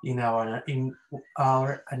 In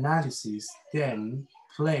our analysis, then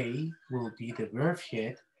play will be the verb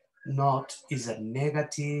head, not is a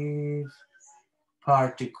negative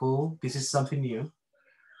particle. This is something new.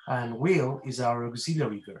 And will is our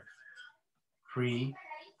auxiliary verb, free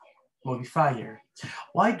modifier.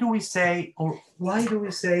 Why do we say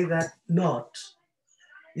that not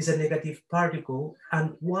is a negative particle,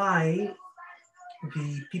 and why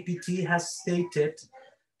the PPT has stated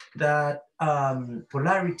that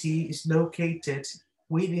polarity is located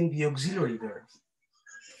within the auxiliary verb?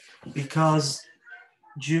 Because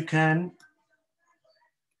you can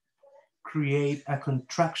create a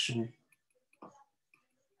contraction,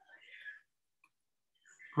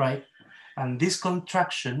 right? And this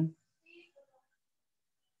contraction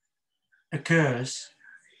occurs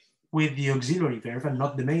with the auxiliary verb and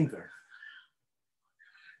not the main verb,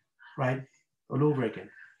 right? All over again.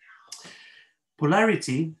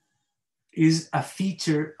 Polarity is a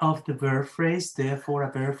feature of the verb phrase, therefore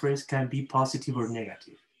a verb phrase can be positive or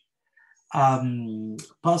negative.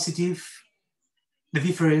 Positive, the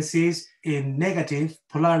difference is in negative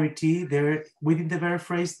polarity, within the verb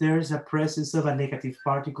phrase, there's a presence of a negative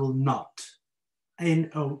particle, not,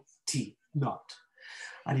 N-O-T, not.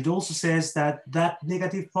 And it also says that that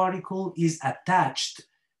negative particle is attached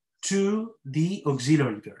to the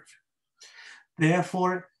auxiliary verb.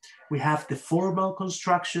 Therefore, we have the formal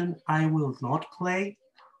construction, I will not play,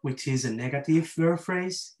 which is a negative verb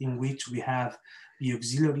phrase in which we have the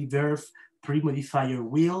auxiliary verb pre-modifier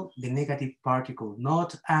will, the negative particle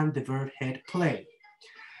not, and the verb head play.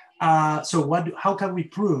 So how can we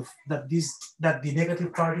prove that the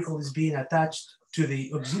negative particle is being attached to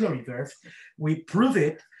the auxiliary verb? We prove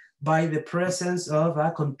it by the presence of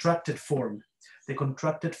a contracted form. The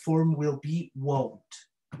contracted form will be won't,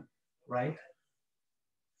 right?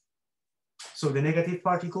 So the negative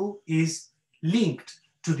particle is linked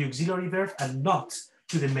to the auxiliary verb and not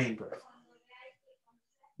to the main verb.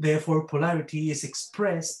 Therefore, polarity is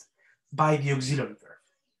expressed by the auxiliary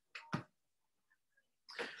verb.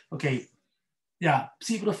 Ok, ya,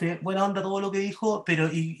 sí, profe, buena onda todo lo que dijo, pero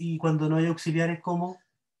 ¿y cuando no hay auxiliares cómo?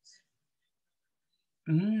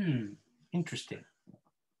 Interesting.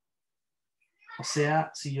 O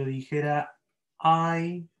sea, si yo dijera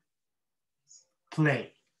I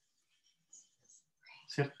play,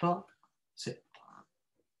 ¿cierto? Sí.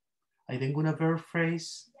 Ahí tengo una verb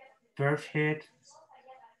phrase, verb head,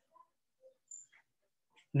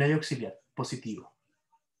 no hay auxiliar, positivo.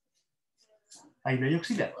 Ahí no hay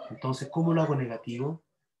auxiliar. Entonces, ¿cómo lo hago negativo?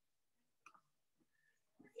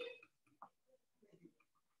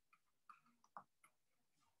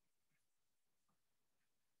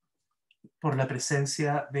 Por la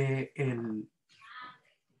presencia del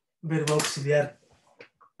verbo auxiliar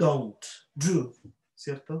don't, do,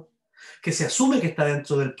 ¿cierto? Que se asume que está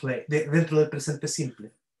dentro del play, dentro del presente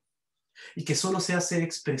simple. Y que solo se hace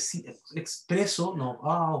expreso, no,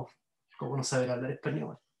 ¿cómo no saber hablar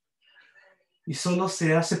español? Y solo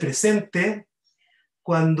se hace presente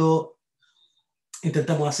cuando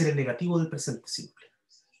intentamos hacer el negativo del presente simple.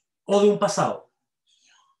 O de un pasado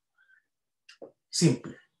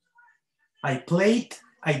simple. I played,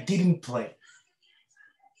 I didn't play.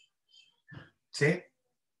 ¿Sí?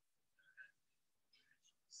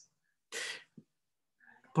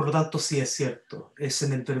 Por lo tanto, sí es cierto. Es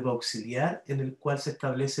en el verbo auxiliar en el cual se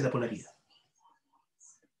establece la polaridad.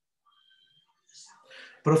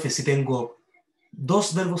 Profe, si tengo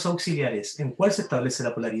dos verbos auxiliares, ¿en cuál se establece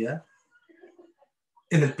la polaridad?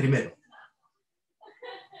 En el primero.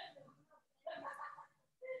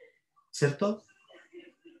 ¿Cierto?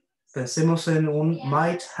 Pensemos en un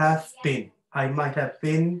might have been. I might have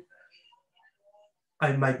been.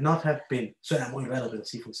 I might not have been. Suena muy raro, pero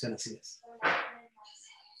sí funciona así. Es.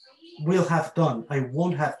 Will have done. I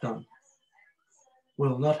won't have done.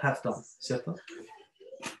 Will not have done. ¿Cierto?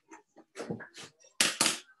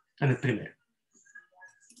 En el primero.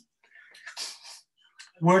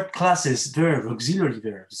 Word classes, verb, auxiliary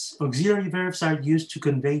verbs. Auxiliary verbs are used to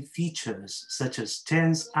convey features such as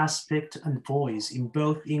tense, aspect, and voice in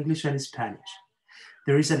both English and Spanish.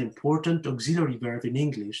 There is an important auxiliary verb in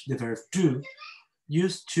English, the verb do,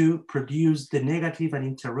 used to produce the negative and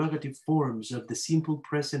interrogative forms of the simple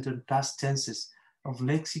present and past tenses of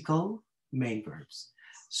lexical main verbs.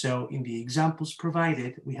 So in the examples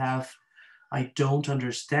provided, we have I don't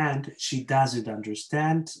understand, she doesn't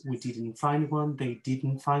understand, we didn't find one, they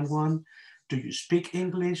didn't find one. Do you speak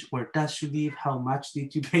English? Where does she live? How much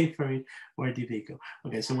did you pay for it? Where did they go?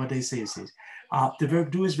 Okay, so what they say is this. The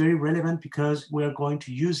verb do is very relevant because we are going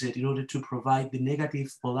to use it in order to provide the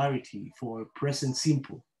negative polarity for present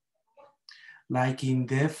simple. Like in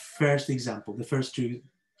the first example, the first two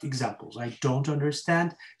examples. I don't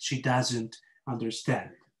understand, she doesn't understand,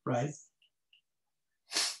 right?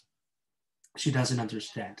 She doesn't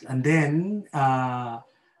understand. And then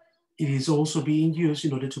it is also being used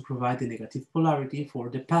in order to provide the negative polarity for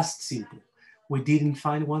the past simple. We didn't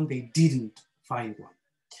find one, they didn't find one.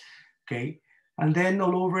 Okay, and then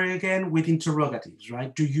all over again with interrogatives,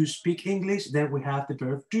 right? Do you speak English? Then we have the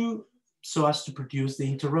verb do so as to produce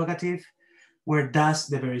the interrogative, where does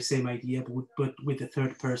the very same idea, but with the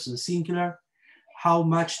third person singular. How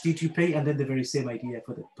much did you pay? And then the very same idea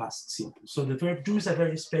for the past simple. So the verb do is a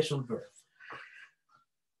very special verb.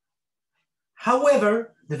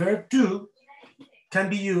 However, the verb do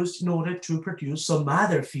can be used in order to produce some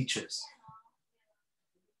other features.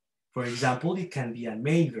 For example, it can be a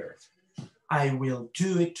main verb. I will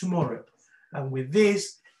do it tomorrow. And with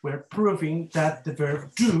this, we're proving that the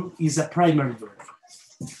verb do is a primary verb.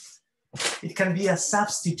 It can be a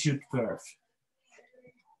substitute verb.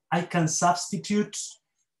 I can substitute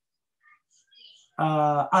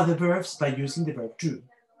other verbs by using the verb do.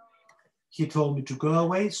 He told me to go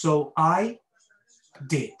away, so I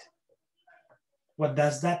did. What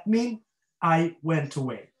does that mean? I went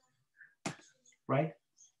away, right?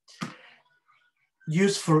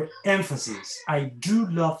 Used for emphasis. I do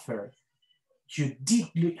love her. You did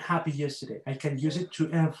look happy yesterday. I can use it to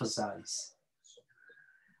emphasize.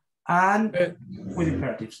 And with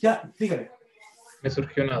imperatives. Ya, dígame. Me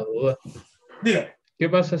surgió una duda. Dígame. ¿Qué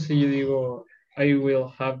pasa si yo digo I will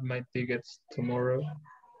have my tickets tomorrow?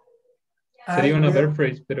 Sería una verb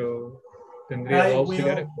phrase, pero tendría dos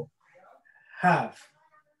auxiliares. Have.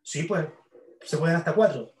 Sí, pues, se pueden hasta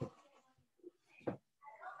 4.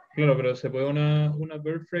 Claro, pero se puede una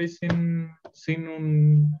verb phrase sin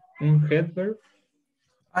un head verb.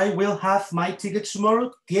 I will have my tickets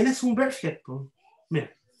tomorrow. ¿Tienes un verb head?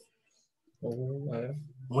 Mira. A ver.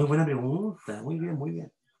 Muy buena pregunta. Muy bien, muy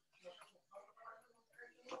bien.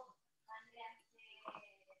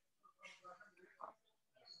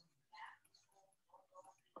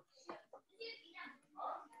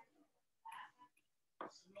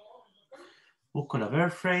 Busco la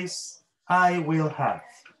verb phrase. I will have.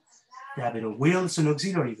 Ya, pero will es un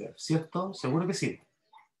auxiliary verb, ¿cierto? Seguro que sí.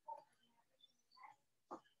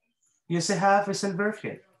 Y ese have es el verb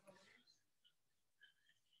head.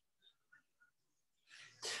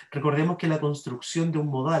 Recordemos que la construcción de un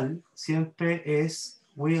modal siempre es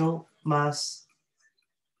will más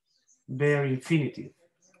verb infinitive.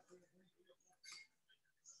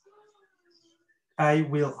 I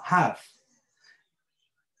will have.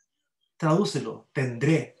 Tradúcelo,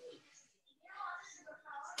 tendré.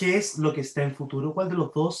 ¿Qué es lo que está en futuro? ¿Cuál de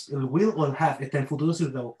los dos, el will o el have, está en futuro si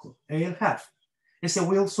lo traduzco? El have. Ese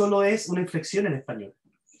will solo es una inflexión en español.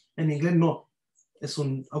 En inglés no. Es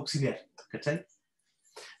un auxiliar. ¿Cachai?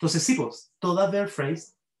 Entonces, sí, pues, toda verb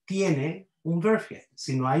phrase tiene un verb head.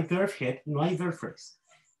 Si no hay verb head, no hay verb phrase.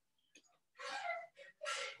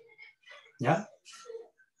 ¿Ya?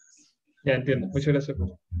 Ya entiendo. Muchas gracias.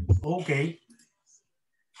 Ok.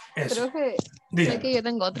 Eso. Creo Dígame. que yo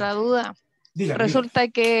tengo otra duda. Dígame, Resulta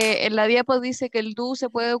que en la diapo dice que el do se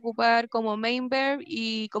puede ocupar como main verb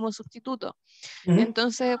y como sustituto.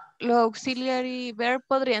 Entonces, los auxiliary verb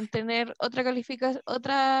podrían tener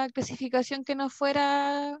otra clasificación que no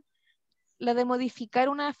fuera la de modificar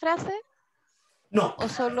una frase. No. O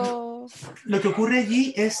solo. Lo que ocurre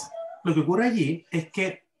allí es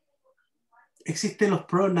que existen los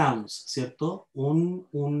pronouns, ¿cierto?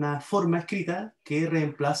 Una forma escrita que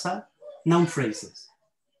reemplaza noun phrases.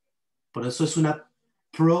 Por eso es una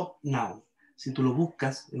pronoun. Si tú lo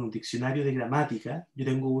buscas en un diccionario de gramática, yo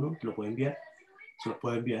tengo uno, te lo puedo enviar, se los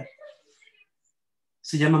puedo enviar.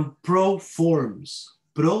 Se llaman proforms.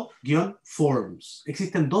 Pro-forms.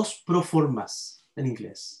 Existen dos proformas en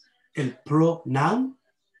inglés. El pronoun,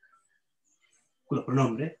 con los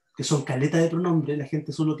pronombres, que son caleta de pronombres, la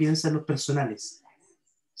gente solo piensa en los personales,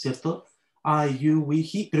 ¿cierto? I, you, we,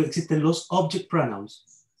 he, pero existen los object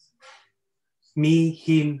pronouns. Me,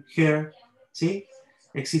 him, her, ¿sí?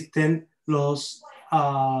 Existen los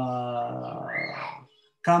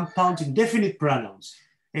compound indefinite pronouns.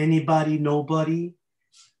 Anybody, nobody.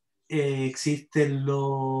 Existen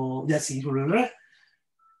los... Ya sí, bla, bla, bla.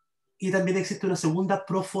 Y también existe una segunda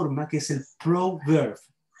proforma que es el proverb,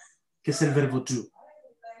 que es el verbo do,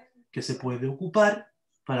 que se puede ocupar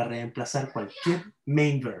para reemplazar cualquier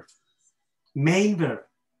main verb. Main verb,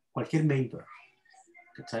 cualquier main verb.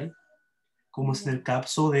 ¿Cachai? Como es en el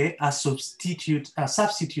caso de a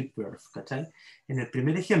substitute verb, ¿cachai? En el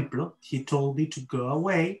primer ejemplo, he told me to go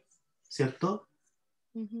away, ¿cierto?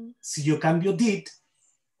 Si yo cambio did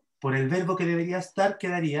por el verbo que debería estar,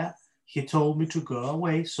 quedaría he told me to go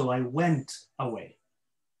away, so I went away.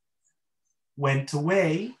 Went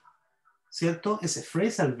away, ¿cierto? Ese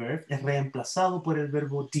phrasal verb es reemplazado por el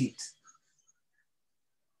verbo did.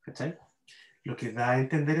 ¿Cachai? Lo que da a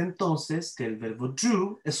entender entonces que el verbo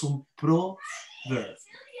do es un proverb.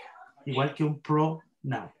 Igual que un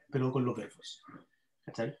pronoun, pero con los verbos.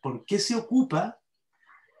 ¿Cachai? ¿Por qué se ocupa?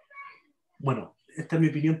 Bueno, esta es mi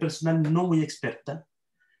opinión personal, no muy experta.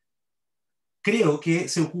 Creo que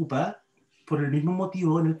se ocupa por el mismo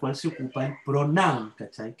motivo en el cual se ocupa el pronoun,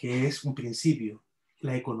 ¿cachai? Que es un principio,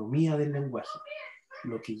 la economía del lenguaje.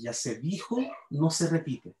 Lo que ya se dijo no se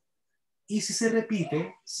repite. Y si se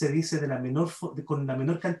repite, se dice con la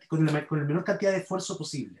menor cantidad de esfuerzo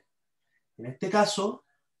posible. En este caso,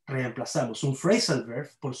 reemplazamos un phrasal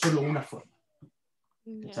verb por solo una forma.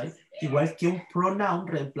 ¿Cachai? Igual que un pronoun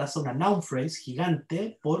reemplaza una noun phrase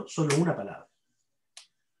gigante por solo una palabra.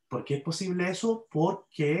 ¿Por qué es posible eso?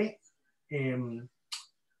 Porque,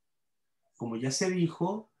 como ya se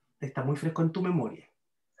dijo, está muy fresco en tu memoria.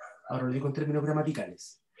 Ahora lo digo en términos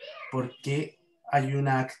gramaticales. Porque hay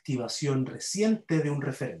una activación reciente de un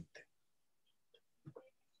referente.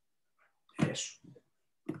 Eso.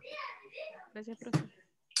 Gracias, profe.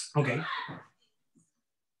 Ok.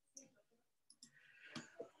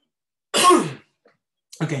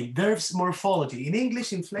 Okay, verbs morphology. In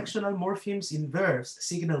English, inflectional morphemes in verbs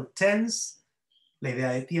signal tense, la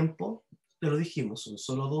idea de tiempo, ya lo dijimos, son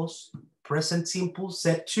solo dos. Present simple,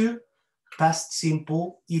 set to, past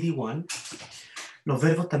simple, ed1. Los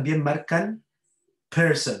verbos también marcan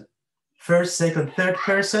person, first, second, third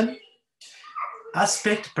person,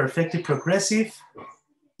 aspect, perfective, progressive,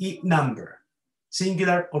 y number,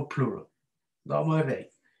 singular o plural. Lo vamos a ver de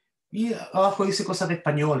ahí. Y abajo dice cosas de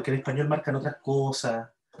español, que en español marcan otras cosas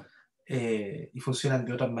y funcionan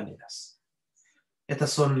de otras maneras. Estas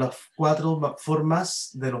son las 4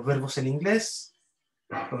 formas de los verbos en inglés.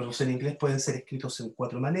 Los verbos en inglés pueden ser escritos en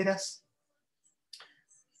 4 maneras.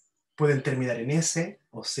 Pueden terminar en S,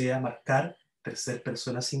 o sea, marcar tercera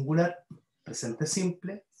persona singular, presente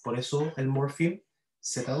simple, por eso el morpheme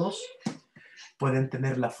Z2. Pueden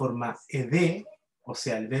tener la forma ed, o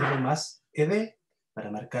sea, el verbo más ed, para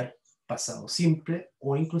marcar pasado simple,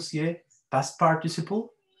 o inclusive past participle.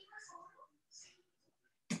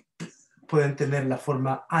 Pueden tener la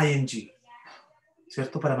forma ing,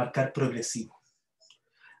 ¿cierto? Para marcar progresivo.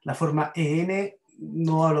 La forma en,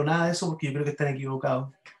 no hablo nada de eso porque yo creo que están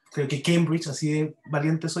equivocados. Creo que Cambridge, así de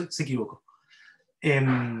valiente soy, se equivocó.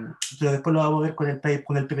 Pero después lo vamos a ver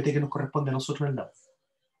con el PPT que nos corresponde a nosotros en el lado.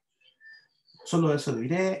 Solo eso lo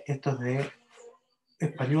diré. Esto es de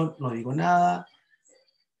español, no digo nada.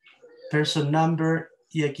 Person number,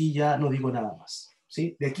 y aquí ya no digo nada más.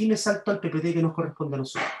 ¿Sí? De aquí me salto al PPT que nos corresponde a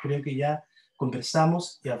nosotros. Creo que ya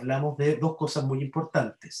conversamos y hablamos de 2 cosas muy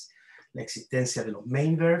importantes. La existencia de los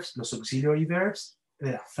main verbs, los auxiliary verbs,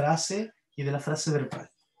 de la frase y de la frase verbal.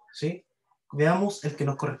 ¿Sí? Veamos el que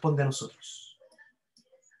nos corresponde a nosotros.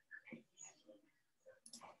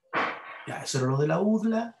 Ya, eso era lo de la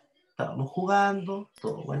UDLA. Estábamos jugando,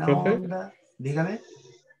 todo buena Profe, onda. Dígame.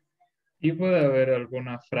 ¿y puede haber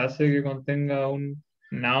alguna frase que contenga un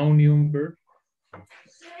noun y un verb?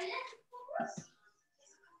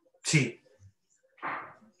 Sí.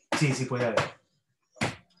 Sí puede haber.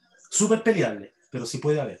 Súper peleable, pero sí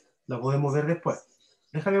puede haber. La podemos ver después.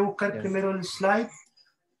 Déjame buscar primero el slide.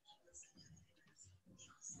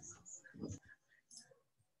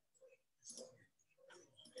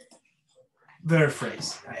 verb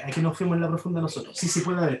phrase. Aquí nos fuimos en la profunda nosotros. Sí, sí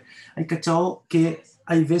puede haber. Hay cachado que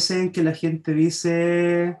hay veces en que la gente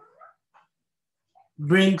dice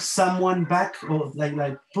bring someone back or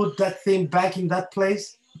like put that thing back in that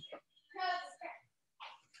place.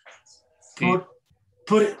 Sí.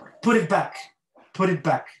 Put it back. Put it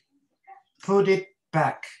back. Put it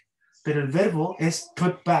back. Pero el verbo es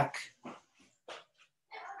put back.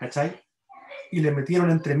 ¿Cachai? Y le metieron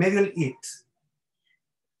entre medio el it.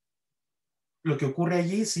 Lo que ocurre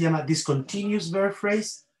allí se llama discontinuous verb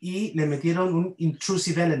phrase y le metieron un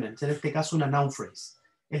intrusive element, en este caso una noun phrase,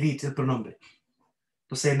 el it, el pronombre.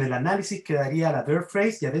 Entonces en el análisis quedaría la verb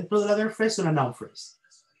phrase y adentro de la verb phrase una noun phrase.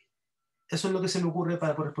 Eso es lo que se me ocurre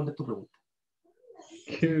para responder tu pregunta.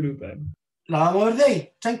 Qué brutal. La vamos a ver de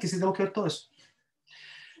ahí, tranqui, si tenemos que ver todo eso.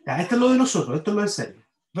 Ya, esto es lo de nosotros, esto es lo en serio.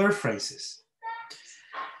 Verb phrases.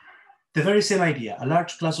 The very same idea, a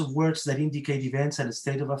large class of words that indicate events and a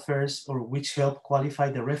state of affairs or which help qualify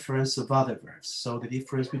the reference of other verbs. So the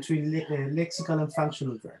difference between lexical and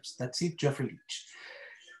functional verbs. That's it, Jeffrey Leach.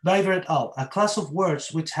 Diver et al., a class of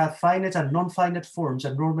words which have finite and non-finite forms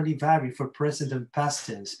and normally vary for present and past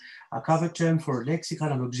tense, a cover term for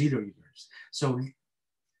lexical and auxiliary verbs. So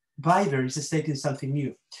Biver is stating something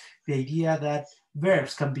new. The idea that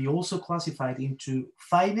verbs can be also classified into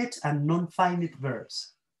finite and non-finite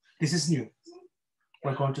verbs. This is new.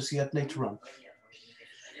 We're going to see that later on.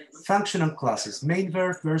 Functional classes, main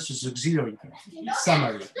verb versus auxiliary verb.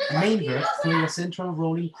 Summary, main verbs play a central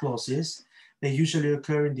role in clauses. They usually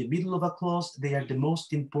occur in the middle of a clause. They are the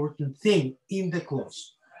most important thing in the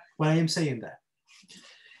clause. Why I am saying that?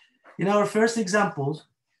 In our first example,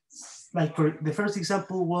 like for the first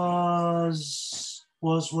example was,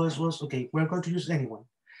 okay, we're going to use anyone.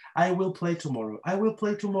 I will play tomorrow. I will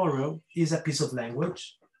play tomorrow is a piece of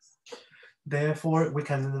language. Therefore, we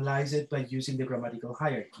can analyze it by using the grammatical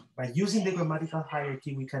hierarchy. By using the grammatical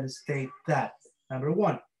hierarchy, we can state that, number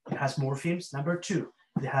one, it has morphemes. Number two,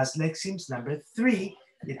 it has lexemes. Number three,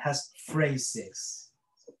 it has phrases.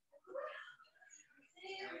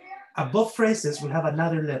 Above phrases, we have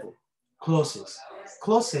another level, clauses.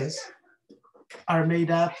 Clauses are made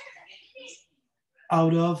up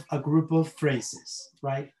out of a group of phrases,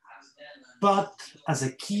 right? But as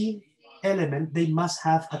a key element, they must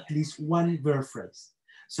have at least one verb phrase.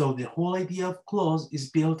 So the whole idea of clause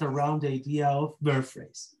is built around the idea of verb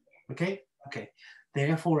phrase, okay? Okay,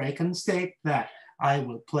 therefore I can state that I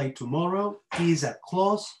will play tomorrow is a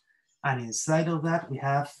clause, and inside of that we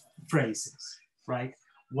have phrases, right?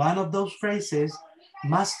 One of those phrases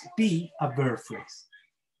must be a verb phrase.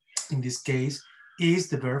 In this case, is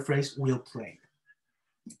the verb phrase will play.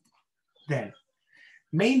 Then,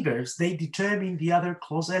 main verbs, they determine the other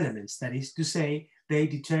clause elements. That is to say, they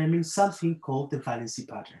determine something called the valency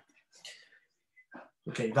pattern.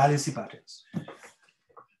 Okay, valency patterns.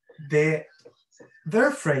 The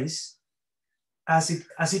verb phrase, as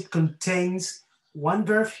it contains one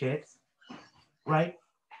verb head, right,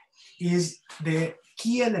 is the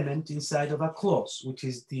key element inside of a clause, which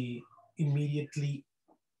is the immediately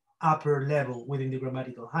upper level within the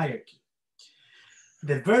grammatical hierarchy.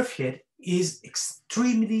 The verb head is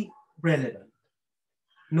extremely relevant,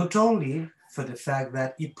 not only for the fact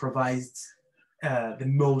that it provides the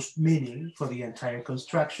most meaning for the entire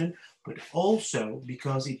construction, but also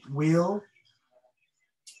because it will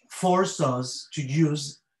force us to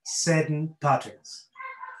use certain patterns,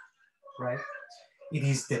 right? It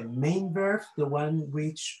is the main verb, the one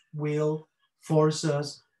which will force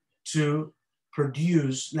us to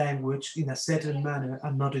produce language in a certain manner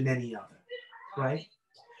and not in any other, right?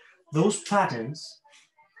 Those patterns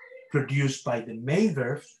produced by the main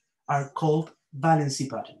verb are called valency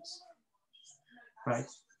patterns, right?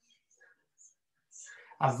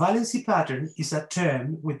 A valency pattern is a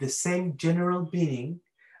term with the same general meaning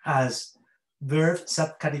as verb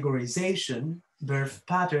subcategorization, verb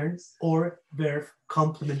pattern, or verb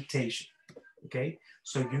complementation, okay?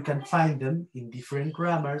 So you can find them in different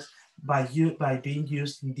grammars by being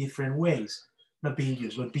used in different ways. Not being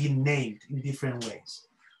used, but being named in different ways.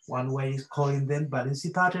 One way is calling them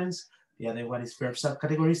valency patterns, the other one is verb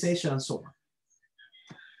subcategorization, and so on.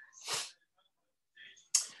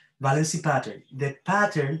 Valency pattern, the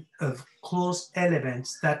pattern of clause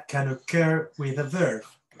elements that can occur with a verb.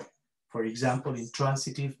 For example,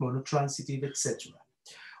 intransitive, monotransitive, etc.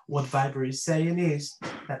 What Viber is saying is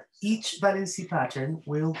that each valency pattern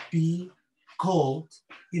will be called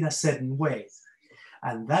in a certain way.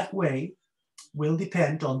 And that way will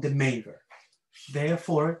depend on the main verb.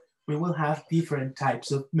 Therefore, we will have different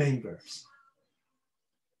types of main verbs.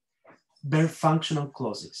 Verb functional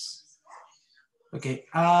clauses. Ok.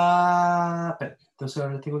 Espera. Entonces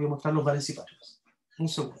ahora les tengo que mostrar los balencipatos. Un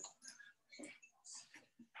segundo.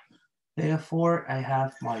 Therefore, I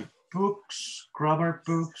have my books, grammar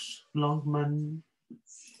books, Longman.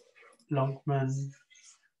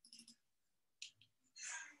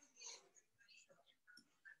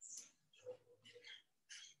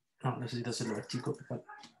 No, necesito hacerlo más chico.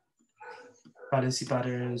 Valency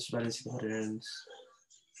patterns.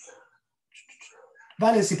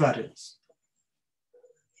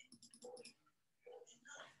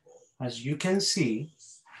 As you can see,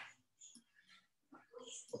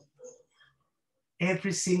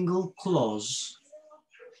 every single clause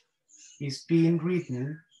is being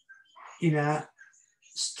written in a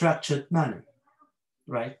structured manner,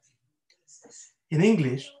 right? In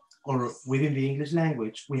English, or within the English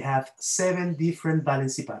language, we have 7 different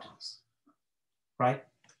valency patterns, right?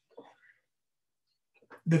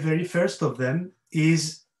 The very first of them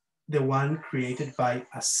is the one created by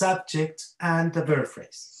a subject and a verb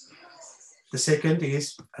phrase. The second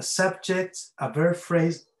is a subject, a verb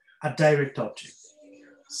phrase, a direct object.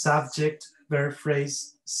 Subject, verb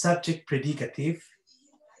phrase, subject predicative,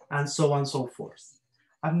 and so on and so forth.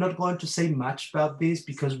 I'm not going to say much about this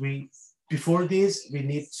because before this, we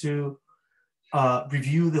need to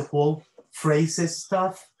review the whole phrases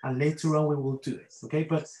stuff, and later on we will do it, okay?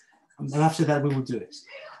 But after that, we will do it.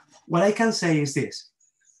 What I can say is this.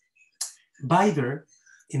 Bider,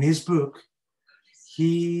 in his book,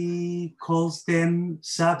 he calls them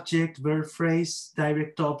subject, verb phrase,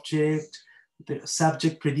 direct object, the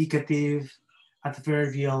subject predicative,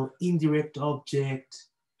 adverbial, indirect object,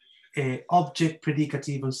 object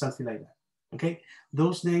predicative, or something like that, okay?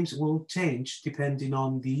 Those names will change depending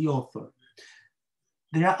on the author.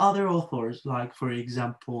 There are other authors, like, for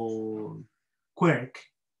example, Quirk,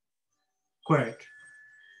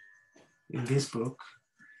 in this book.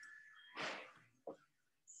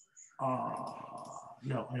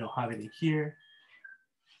 No, I don't have it here.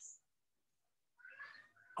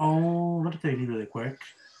 Oh, ¿dónde está el libro de Quirk?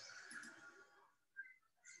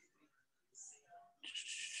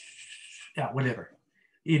 Yeah, whatever.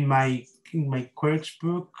 In my Quirk's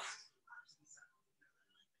book,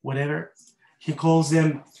 whatever, he calls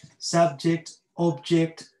them subject,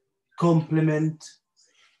 object, complement,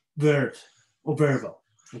 verb, or verbal,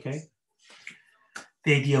 okay?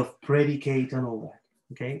 The idea of predicate and all that.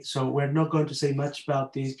 Okay, so we're not going to say much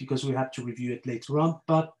about this because we have to review it later on,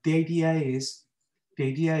 but the idea is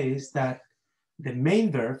that the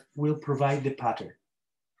main verb will provide the pattern,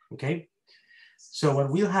 okay? So what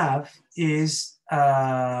we'll have is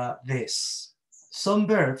this. Some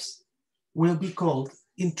verbs will be called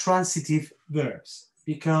intransitive verbs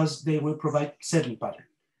because they will provide certain pattern.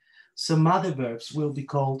 Some other verbs will be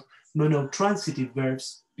called monotransitive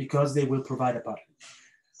verbs because they will provide a pattern.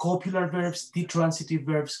 Copular verbs, detransitive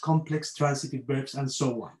verbs, complex transitive verbs, and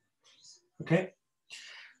so on, okay?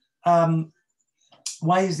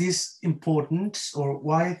 Why is this important, or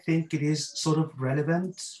why I think it is sort of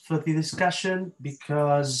relevant for the discussion?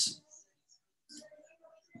 Because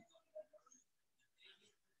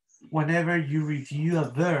whenever you review a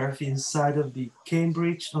verb inside of the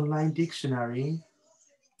Cambridge Online Dictionary,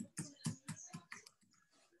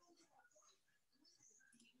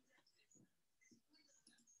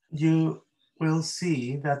 you will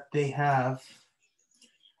see that they have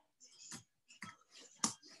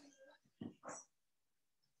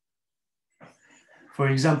for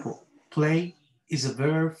example, play is a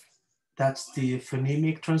verb. That's the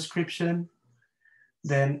phonemic transcription.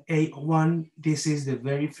 Then A1, this is the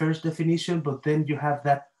very first definition, but then you have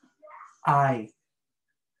that I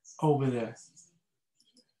over there,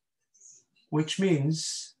 which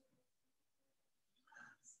means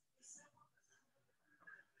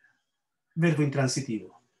verbo intransitivo.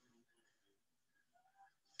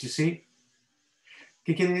 You see?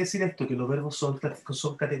 ¿Qué quiere decir esto? Que los verbos son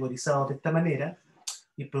categorizados de esta manera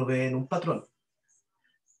y proveen un patrón.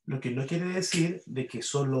 Lo que no quiere decir de que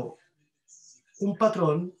solo un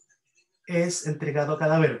patrón es entregado a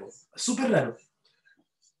cada verbo. Súper raro.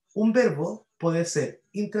 Un verbo puede ser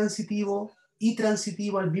intransitivo y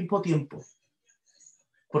transitivo al mismo tiempo,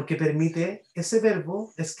 porque permite ese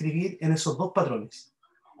verbo escribir en esos dos patrones.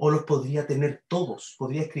 O los podría tener todos,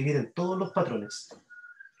 podría escribir en todos los patrones.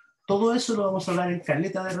 Todo eso lo vamos a hablar en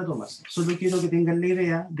caleta de rato más. Solo quiero que tengan la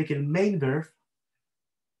idea de que el main verb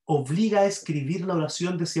obliga a escribir la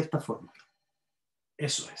oración de cierta forma.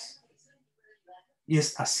 Eso es. Y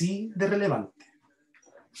es así de relevante.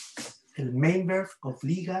 El main verb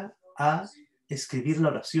obliga a escribir la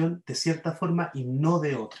oración de cierta forma y no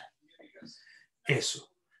de otra. Eso.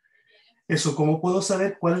 ¿Cómo puedo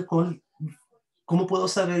saber con ¿cómo puedo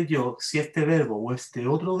saber yo si este verbo o este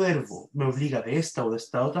otro verbo me obliga de esta o de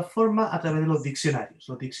esta otra forma? A través de los diccionarios.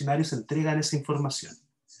 Los diccionarios entregan esa información.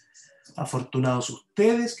 Afortunados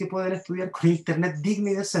ustedes que pueden estudiar con internet digno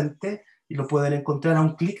y decente y lo pueden encontrar a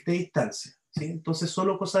un clic de distancia, ¿sí? Entonces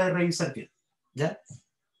solo cosa de revisar bien, ¿ya?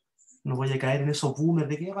 No voy a caer en esos boomers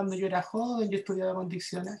de que cuando yo era joven yo estudiaba con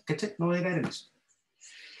diccionarios, ¿cachai? No voy a caer en eso.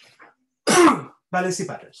 Valence y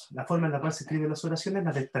patterns. La forma en la cual se escriben las oraciones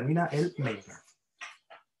la determina el main verb.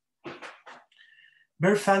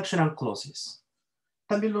 Verb function and clauses.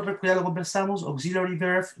 También ya lo conversamos. Auxiliary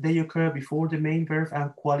verb, they occur before the main verb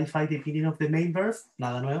and qualify the meaning of the main verb.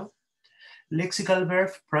 Nada nuevo. Lexical verb,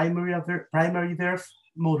 primary verb,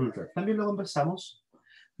 modal verb. También lo conversamos.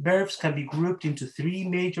 Verbs can be grouped into three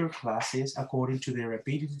major classes according to their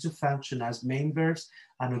ability to function as main verbs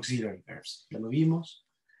and auxiliary verbs. Ya lo vimos.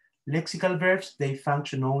 Lexical verbs, they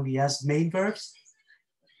function only as main verbs.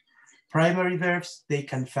 Primary verbs, they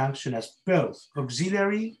can function as both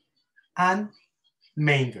auxiliary and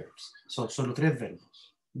main verbs. Son solo tres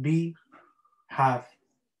verbos. Be, have,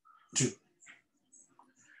 do.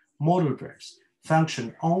 Modal verbs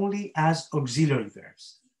function only as auxiliary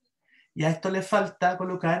verbs. Y a esto le falta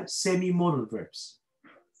colocar semi-modal verbs,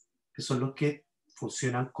 que son los que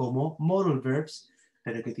funcionan como modal verbs,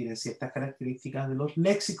 pero que tienen ciertas características de los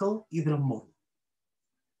lexical y de los modal.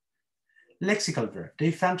 Lexical verb,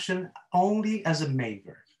 they function only as a main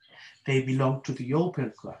verb. They belong to the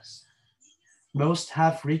open class. Most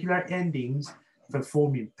have regular endings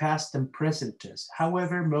performing past and present tense.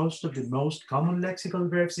 However, most of the most common lexical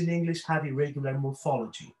verbs in English have irregular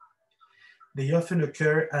morphology. They often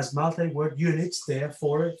occur as multi-word units,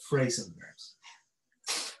 therefore phrasal verbs.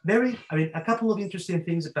 A couple of interesting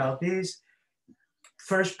things about this.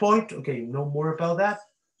 First point, okay, no more about that.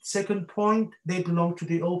 Second point, they belong to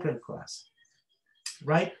the open class,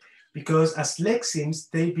 right? Because as lexemes,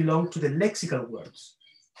 they belong to the lexical words,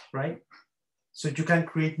 right? So you can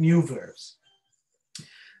create new verbs.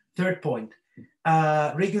 Third point,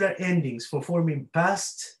 regular endings for forming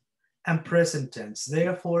past and present tense.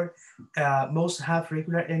 Therefore, most have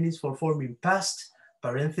regular endings for forming past,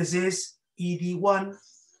 parenthesis, ed1,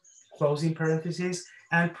 closing parenthesis,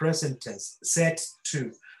 and present tense, set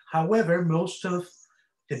to. However, most of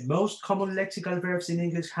the most common lexical verbs in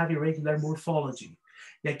English have irregular morphology.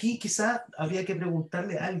 Y aquí quizá habría que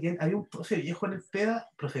preguntarle a alguien, había un profe viejo en el PEDA,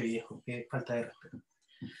 profe viejo, que falta de respeto,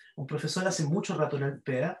 un profesor hace mucho rato en el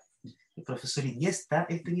PEDA, el profesor Iniesta,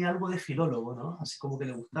 él tenía algo de filólogo, ¿no? Así como que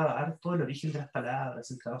le gustaba harto el origen de las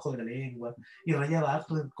palabras, el trabajo de la lengua, y rayaba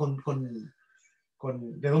harto con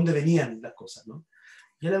de dónde venían las cosas, ¿no?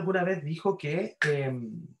 Y él alguna vez dijo que,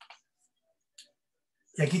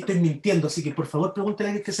 y aquí estoy mintiendo, así que por favor pregúntale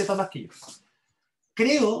a alguien que sepa más que yo.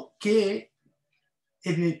 Creo que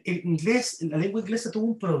el inglés, la lengua inglesa tuvo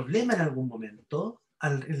un problema en algún momento,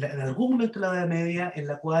 en algún momento de la Edad Media, en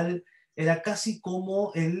la cual era casi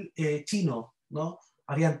como el chino, ¿no?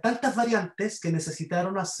 Habían tantas variantes que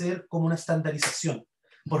necesitaron hacer como una estandarización.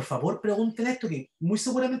 Por favor, pregunten esto, que muy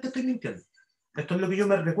seguramente estoy mintiendo. Esto es lo que yo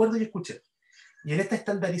me recuerdo y escuché. Y en esta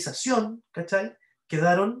estandarización, ¿cachai?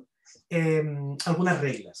 Quedaron algunas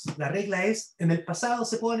reglas. La regla es, en el pasado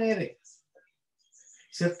se pone ed,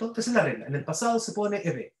 ¿cierto? Esa es la regla. En el pasado se pone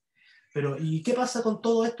ed. Pero, ¿y qué pasa con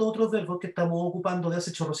todos estos otros verbos que estamos ocupando de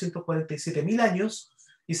hace 847.000 años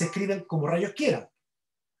y se escriben como rayos quieran?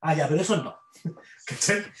 Ah, ya, pero eso no.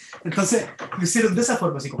 ¿Cachai? Entonces, lo hicieron de esa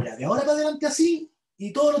forma, así como ya, de ahora para adelante así,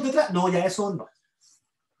 y todos los detrás, no, ya eso no.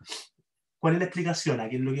 ¿Cuál es la explicación?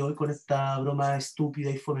 Aquí es lo que voy con esta broma estúpida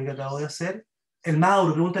y fome que acabo de hacer. El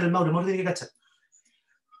Mauro, pregúntale al Mauro, tiene que cachar.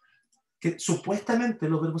 Que supuestamente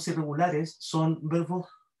los verbos irregulares son verbos,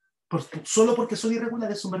 solo porque son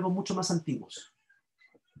irregulares, son verbos mucho más antiguos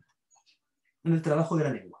en el trabajo de la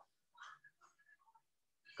lengua.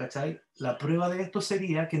 ¿Cachai? La prueba de esto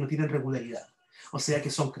sería que no tienen regularidad. O sea que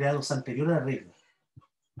son creados anterior a la regla.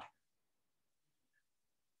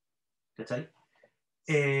 ¿Cachai?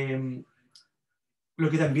 Lo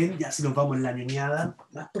que también, ya si nos vamos en la ñoñada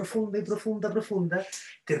más profunda y profunda,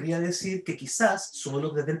 querría decir que quizás, solo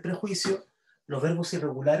desde el prejuicio, los verbos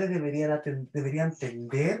irregulares deberían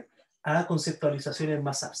tender a conceptualizaciones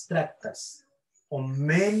más abstractas o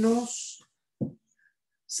menos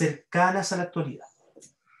cercanas a la actualidad.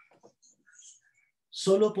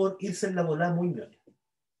 Solo por irse en la volada muy ñoña.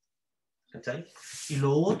 ¿Cachai? Y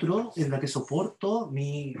lo otro, en la que soporto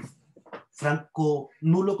mi franco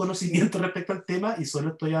nulo conocimiento respecto al tema, y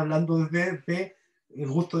solo estoy hablando desde el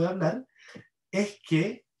gusto de hablar, es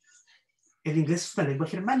que el inglés es una lengua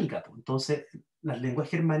germánica. Entonces, las lenguas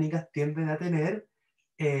germánicas tienden a tener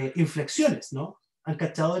inflexiones, ¿no? ¿Han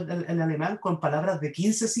cachado el alemán con palabras de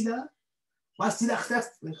 15 sílabas? No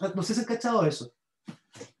sé si han cachado eso.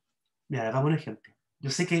 Mira, hagamos un ejemplo.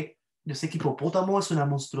 Yo sé que hipopótamo es una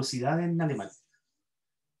monstruosidad en alemán.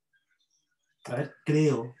 A ver,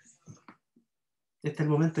 creo. Este es el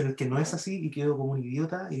momento en el que no es así y quedo como un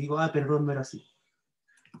idiota y digo, perdón, no era así.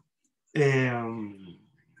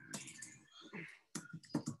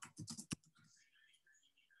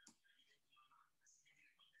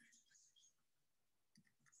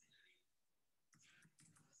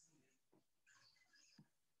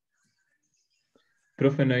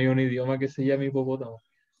 Profe, no hay un idioma que se llame hipopótamo.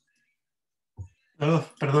 Oh,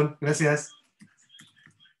 perdón, gracias.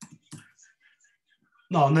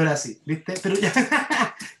 No, no era así, ¿viste? Pero ya,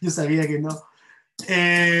 yo sabía que no.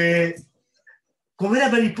 Como era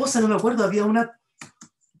mariposa, no me acuerdo, había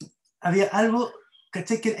algo,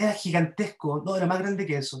 ¿cachai? Que era gigantesco, no, era más grande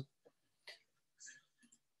que eso.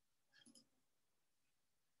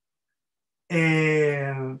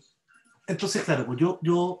 Entonces, claro, pues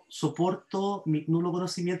yo soporto mi nulo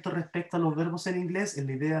conocimiento respecto a los verbos en inglés en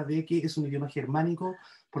la idea de que es un idioma germánico,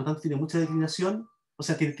 por lo tanto tiene mucha declinación, o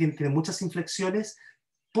sea, tiene muchas inflexiones,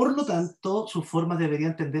 por lo tanto, sus formas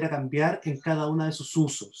deberían tender a cambiar en cada una de sus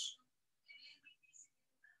usos.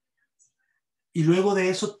 Y luego de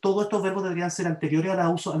eso, todos estos verbos deberían ser anteriores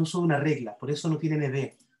al uso de una regla, por eso no tienen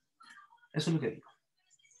ed. Eso es lo que digo.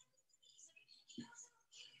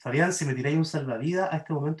 Fabián, si me tiráis un salvavidas a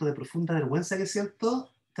este momento de profunda vergüenza que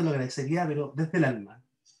siento, te lo agradecería, pero desde el alma.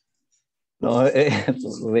 No,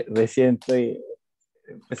 recién estoy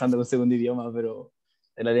empezando con segundo idioma, pero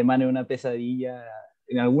el alemán es una pesadilla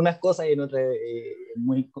en algunas cosas y en otras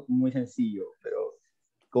muy, muy sencillo. Pero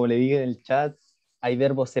como le dije en el chat, hay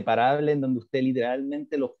verbos separables en donde usted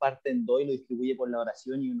literalmente los parte en dos y lo distribuye por la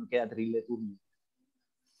oración y uno queda terrible turno.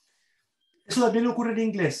 Eso también ocurre en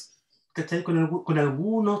inglés, ¿cachai? Con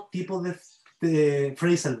algunos tipos de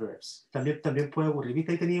phrasal verbs. También puede ocurrir.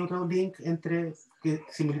 ¿Viste? Ahí tenía otro link entre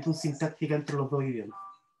similitud sintáctica entre los dos idiomas.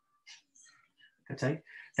 ¿Cachai?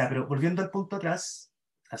 Ya, pero volviendo al punto atrás,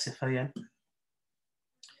 gracias Fabián,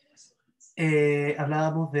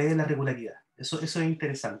 hablábamos de la regularidad. Eso es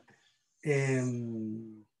interesante.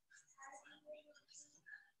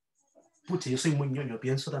 Pucha, yo soy muy ñoño.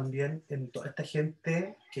 Pienso también en toda esta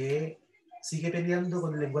gente que sigue peleando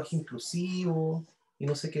con el lenguaje inclusivo y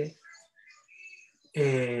no sé qué.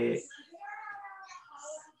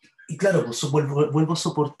 Y claro, pues vuelvo a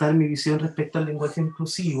soportar mi visión respecto al lenguaje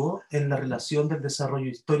inclusivo en la relación del desarrollo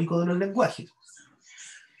histórico de los lenguajes.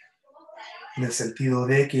 En el sentido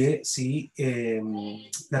de que si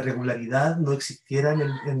la regularidad no existiera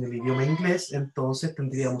en el idioma inglés, entonces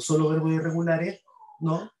tendríamos solo verbos irregulares,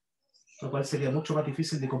 ¿no? Lo cual sería mucho más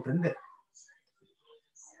difícil de comprender.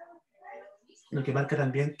 Lo que marca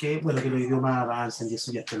también que los idiomas avancen, y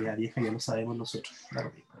eso ya es pelea vieja, ya lo sabemos nosotros.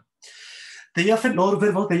 Claro. They often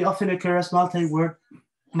occur as multi-word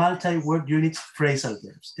unit phrasal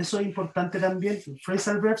verbs. Eso es importante también.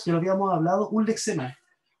 Phrasal verbs, ya lo habíamos hablado, un lexema.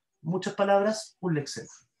 Muchas palabras, un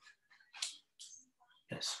lexema.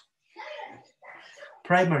 Eso.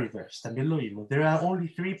 Primary verbs, también lo mismo. There are only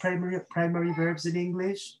three primary verbs in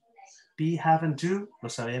English. Be, have, and do, lo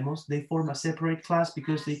sabemos. They form a separate class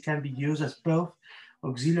because they can be used as both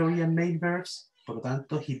auxiliary and main verbs. Por lo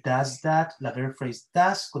tanto, he does that, la verb phrase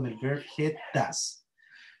does, con el verb head does.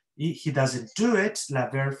 Y he doesn't do it, la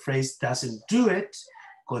verb phrase doesn't do it,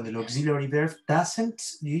 con el auxiliary verb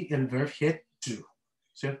doesn't y el verb head do.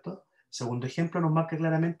 ¿Cierto? Segundo ejemplo nos marca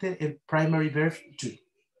claramente el primary verb do.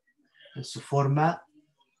 En su forma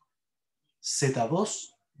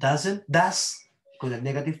Z2, doesn't, does, con el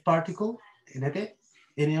negative particle,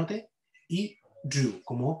 NOT, y do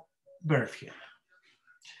como verb head.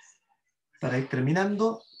 Para ir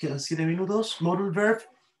terminando, quedan 7 minutos. Modal verb,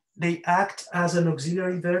 they act as an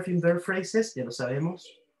auxiliary verb in verb phrases, ya lo sabemos.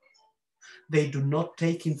 They do not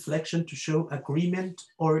take inflection to show agreement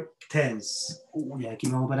or tense. Uy, aquí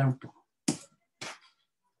vamos a parar un poco.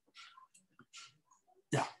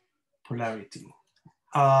 Ya, polarity.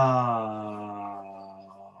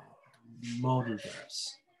 Modal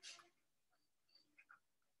verbs.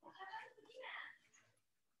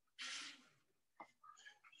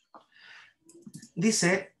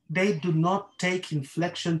 Dice, they do not take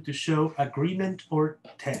inflection to show agreement or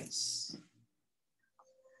tense.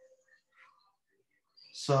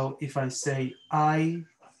 So if I say, I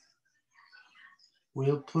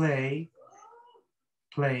will play,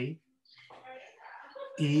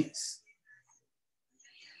 is,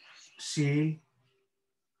 she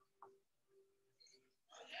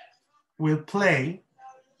will play,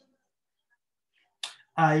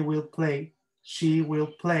 I will play, she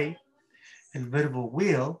will play. el verbo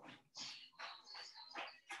will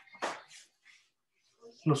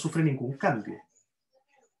no sufre ningún cambio.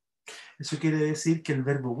 Eso quiere decir que el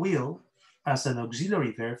verbo will, as an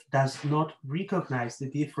auxiliary verb, does not recognize the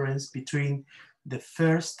difference between the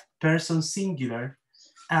first person singular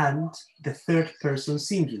and the third person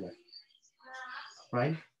singular,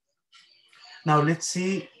 right? Now let's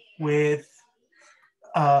see with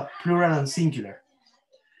plural and singular.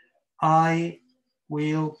 I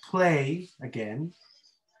will play again.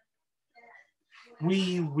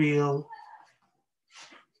 We will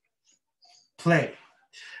play.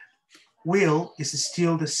 Will is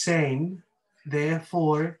still the same,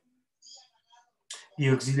 therefore the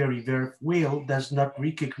auxiliary verb will doesn't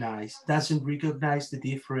recognize the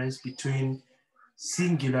difference between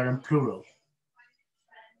singular and plural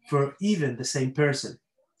for even the same person.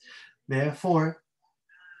 Therefore,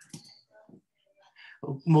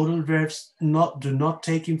 modal verbs do not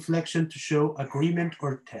take inflection to show agreement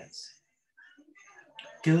or tense.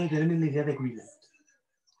 Quiero detenerme en la idea de agreement.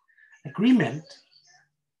 Agreement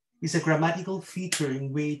is a grammatical feature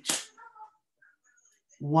in which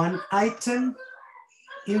one item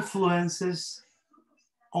influences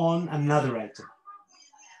on another item.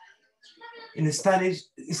 In Spanish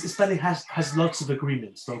has lots of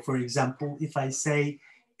agreements. So for example, if I say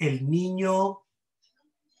el niño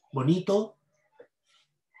bonito,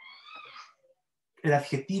 el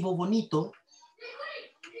adjetivo bonito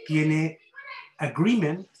tiene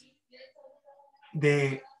agreement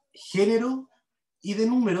de género y de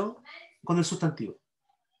número con el sustantivo.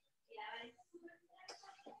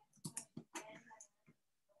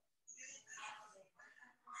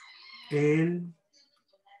 El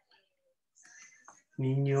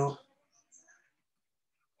niño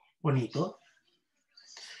bonito,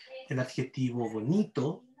 el adjetivo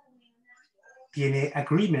bonito tiene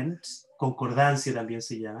agreement, concordancia también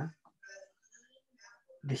se llama,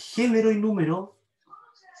 de género y número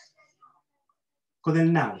con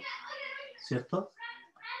el noun, ¿cierto?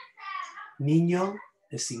 Niño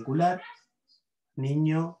es singular,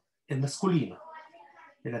 niño es masculino.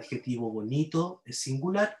 El adjetivo bonito es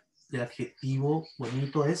singular y el adjetivo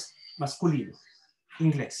bonito es masculino.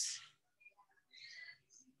 Inglés.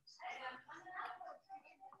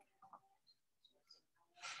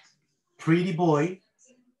 Pretty boy,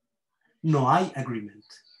 no hay agreement,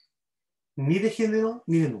 ni de género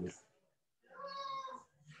ni de número.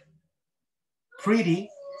 Pretty,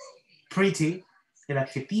 el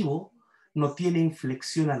adjetivo, no tiene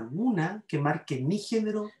inflexión alguna que marque ni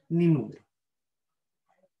género ni número.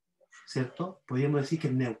 ¿Cierto? Podríamos decir que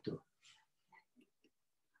es neutro.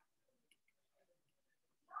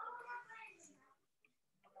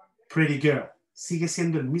 Pretty girl, sigue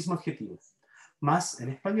siendo el mismo adjetivo. Más en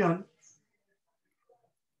español,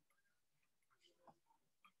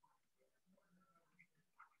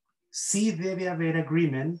 sí debe haber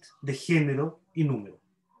agreement de género y número.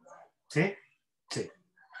 ¿Sí? Sí.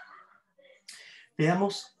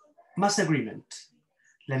 Veamos más agreement.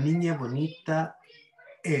 La niña bonita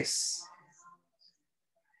es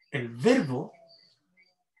el verbo.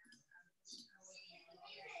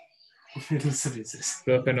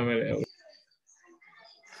 Profe, no me veo.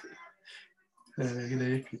 ¿Qué le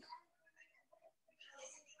había escrito?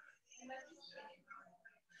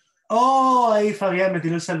 Oh, ahí Fabián me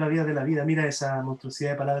tiró el salvavidas de la vida. Mira esa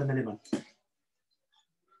monstruosidad de palabras en alemán.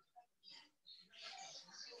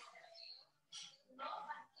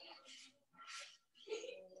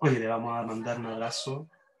 Oye, le vamos a mandar un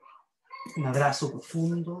abrazo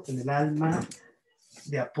profundo en el alma,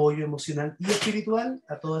 de apoyo emocional y espiritual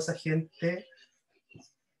a toda esa gente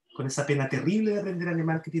con esa pena terrible de aprender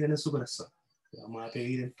alemán que tienen en su corazón. Le vamos a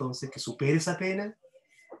pedir entonces que supere esa pena,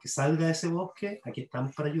 que salga de ese bosque. Aquí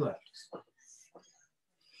estamos para ayudarlos.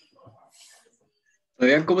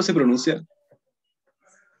 ¿Sabían cómo se pronuncia?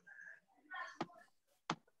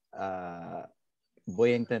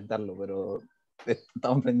 Voy a intentarlo, pero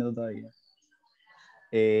estamos aprendiendo todavía.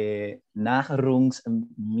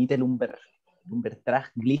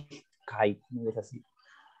 Nahrungsmittelunverträglichkeit, ¿no es así?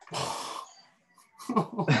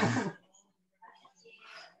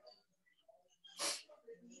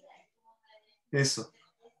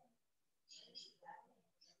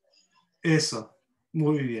 Eso,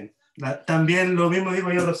 muy bien. También lo mismo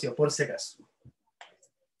digo yo, Rocío, por si acaso.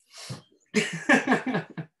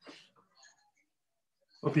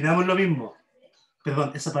 Opinamos lo mismo.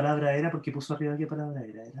 Perdón, esa palabra era porque puso arriba qué palabra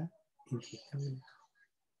era. Era injustamente.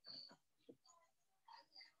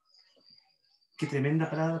 Qué tremenda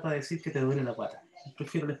palabra para decir que te duele la guata.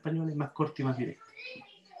 Prefiero el español, es más corto y más directo.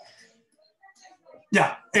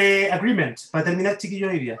 Ya, agreement. Para terminar,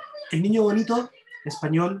 chiquillos, hoy día. El niño bonito,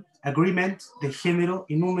 español, agreement de género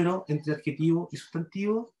y número entre adjetivo y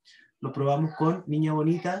sustantivo. Lo probamos con niña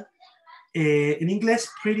bonita. En inglés,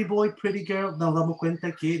 pretty boy, pretty girl, nos damos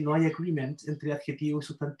cuenta que no hay agreement entre adjetivo y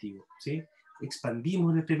sustantivo, ¿sí?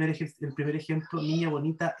 Expandimos el primer ejemplo, niña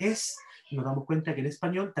bonita es, y nos damos cuenta que en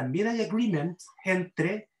español también hay agreement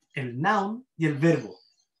entre el noun y el verbo.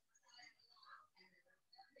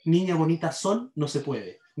 Niña bonita son, no se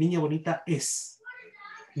puede. Niña bonita es.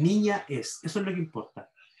 Niña es, eso es lo que importa,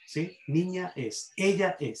 ¿sí? Niña es,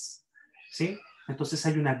 ella es, ¿sí? Entonces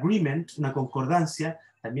hay un agreement, una concordancia,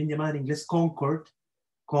 también llamada en inglés concord,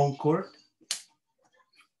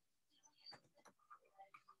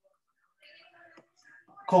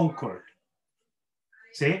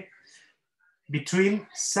 ¿sí? Between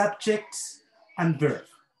subject and verb.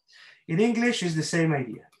 In English, it's the same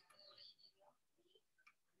idea,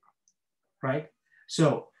 right?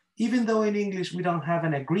 So, even though in English we don't have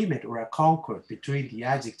an agreement or a concord between the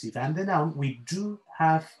adjective and the noun, we do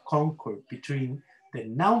have concord between the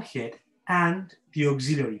noun head and the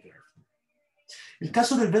auxiliary verb. El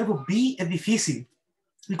caso del verbo be es difícil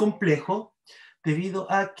y complejo debido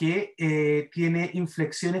a que tiene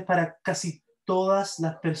inflexiones para casi todas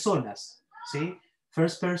las personas, ¿sí?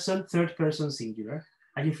 First person, third person singular.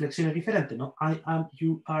 Hay inflexiones diferentes, ¿no? I am,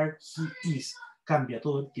 you are, he is. Cambia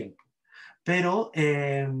todo el tiempo. Pero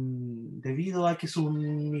debido a que es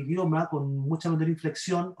un idioma con mucha menor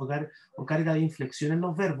inflexión o carga de inflexión en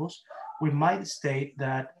los verbos, we might state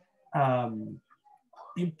that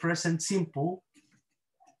in present simple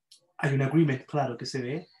hay un agreement claro que se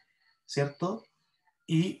ve, ¿cierto?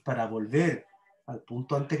 Y para volver al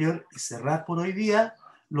punto anterior y cerrar por hoy día,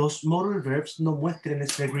 los modal verbs no muestran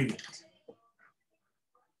este agreement.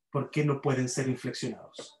 ¿Por qué no pueden ser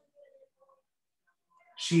inflexionados?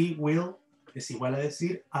 She will es igual a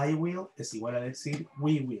decir I will, es igual a decir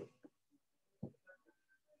we will.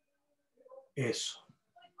 Eso.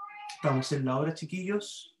 Estamos en la hora,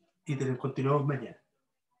 chiquillos, y continuamos mañana.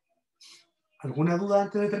 ¿Alguna duda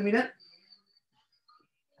antes de terminar?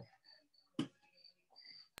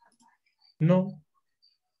 No.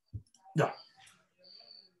 No.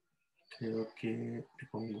 Creo que le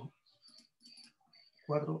pongo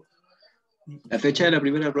 4. ¿La fecha de la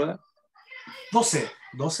primera prueba? 12,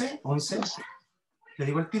 11. 12. Le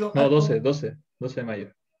digo el tiro. No, 12 de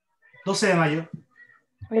mayo. 12 de mayo.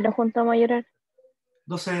 Hoy nos juntamos a llorar.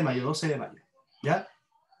 12 de mayo. ¿Ya?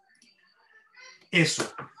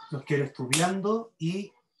 Eso. Los quiero estudiando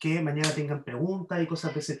y que mañana tengan preguntas y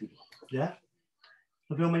cosas de ese tipo. ¿Ya?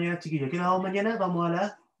 Nos vemos mañana, chiquillos. ¿Qué nos vamos mañana? Vamos a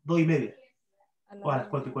las 2:30. O a las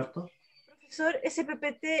 4:15. Profesor, ese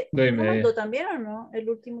PPT, Doy ¿lo media. mandó también o no? El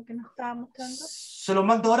último que nos estaba mostrando. Se los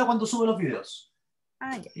mando ahora cuando subo los videos.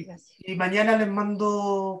 Ah, ya, gracias. Y mañana les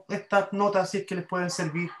mando estas notas si es que les pueden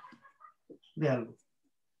servir de algo.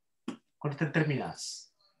 Cuando estén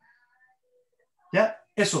terminadas. ¿Ya?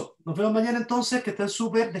 Eso. Nos vemos mañana entonces. Que estén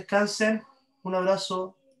súper. Descansen. Un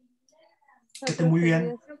abrazo. Que estén muy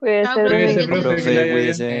bien. Cuídese, Cuídese, profe. profe, que le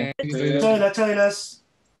vaya bien. Cuídese. Chávelas, chávelas.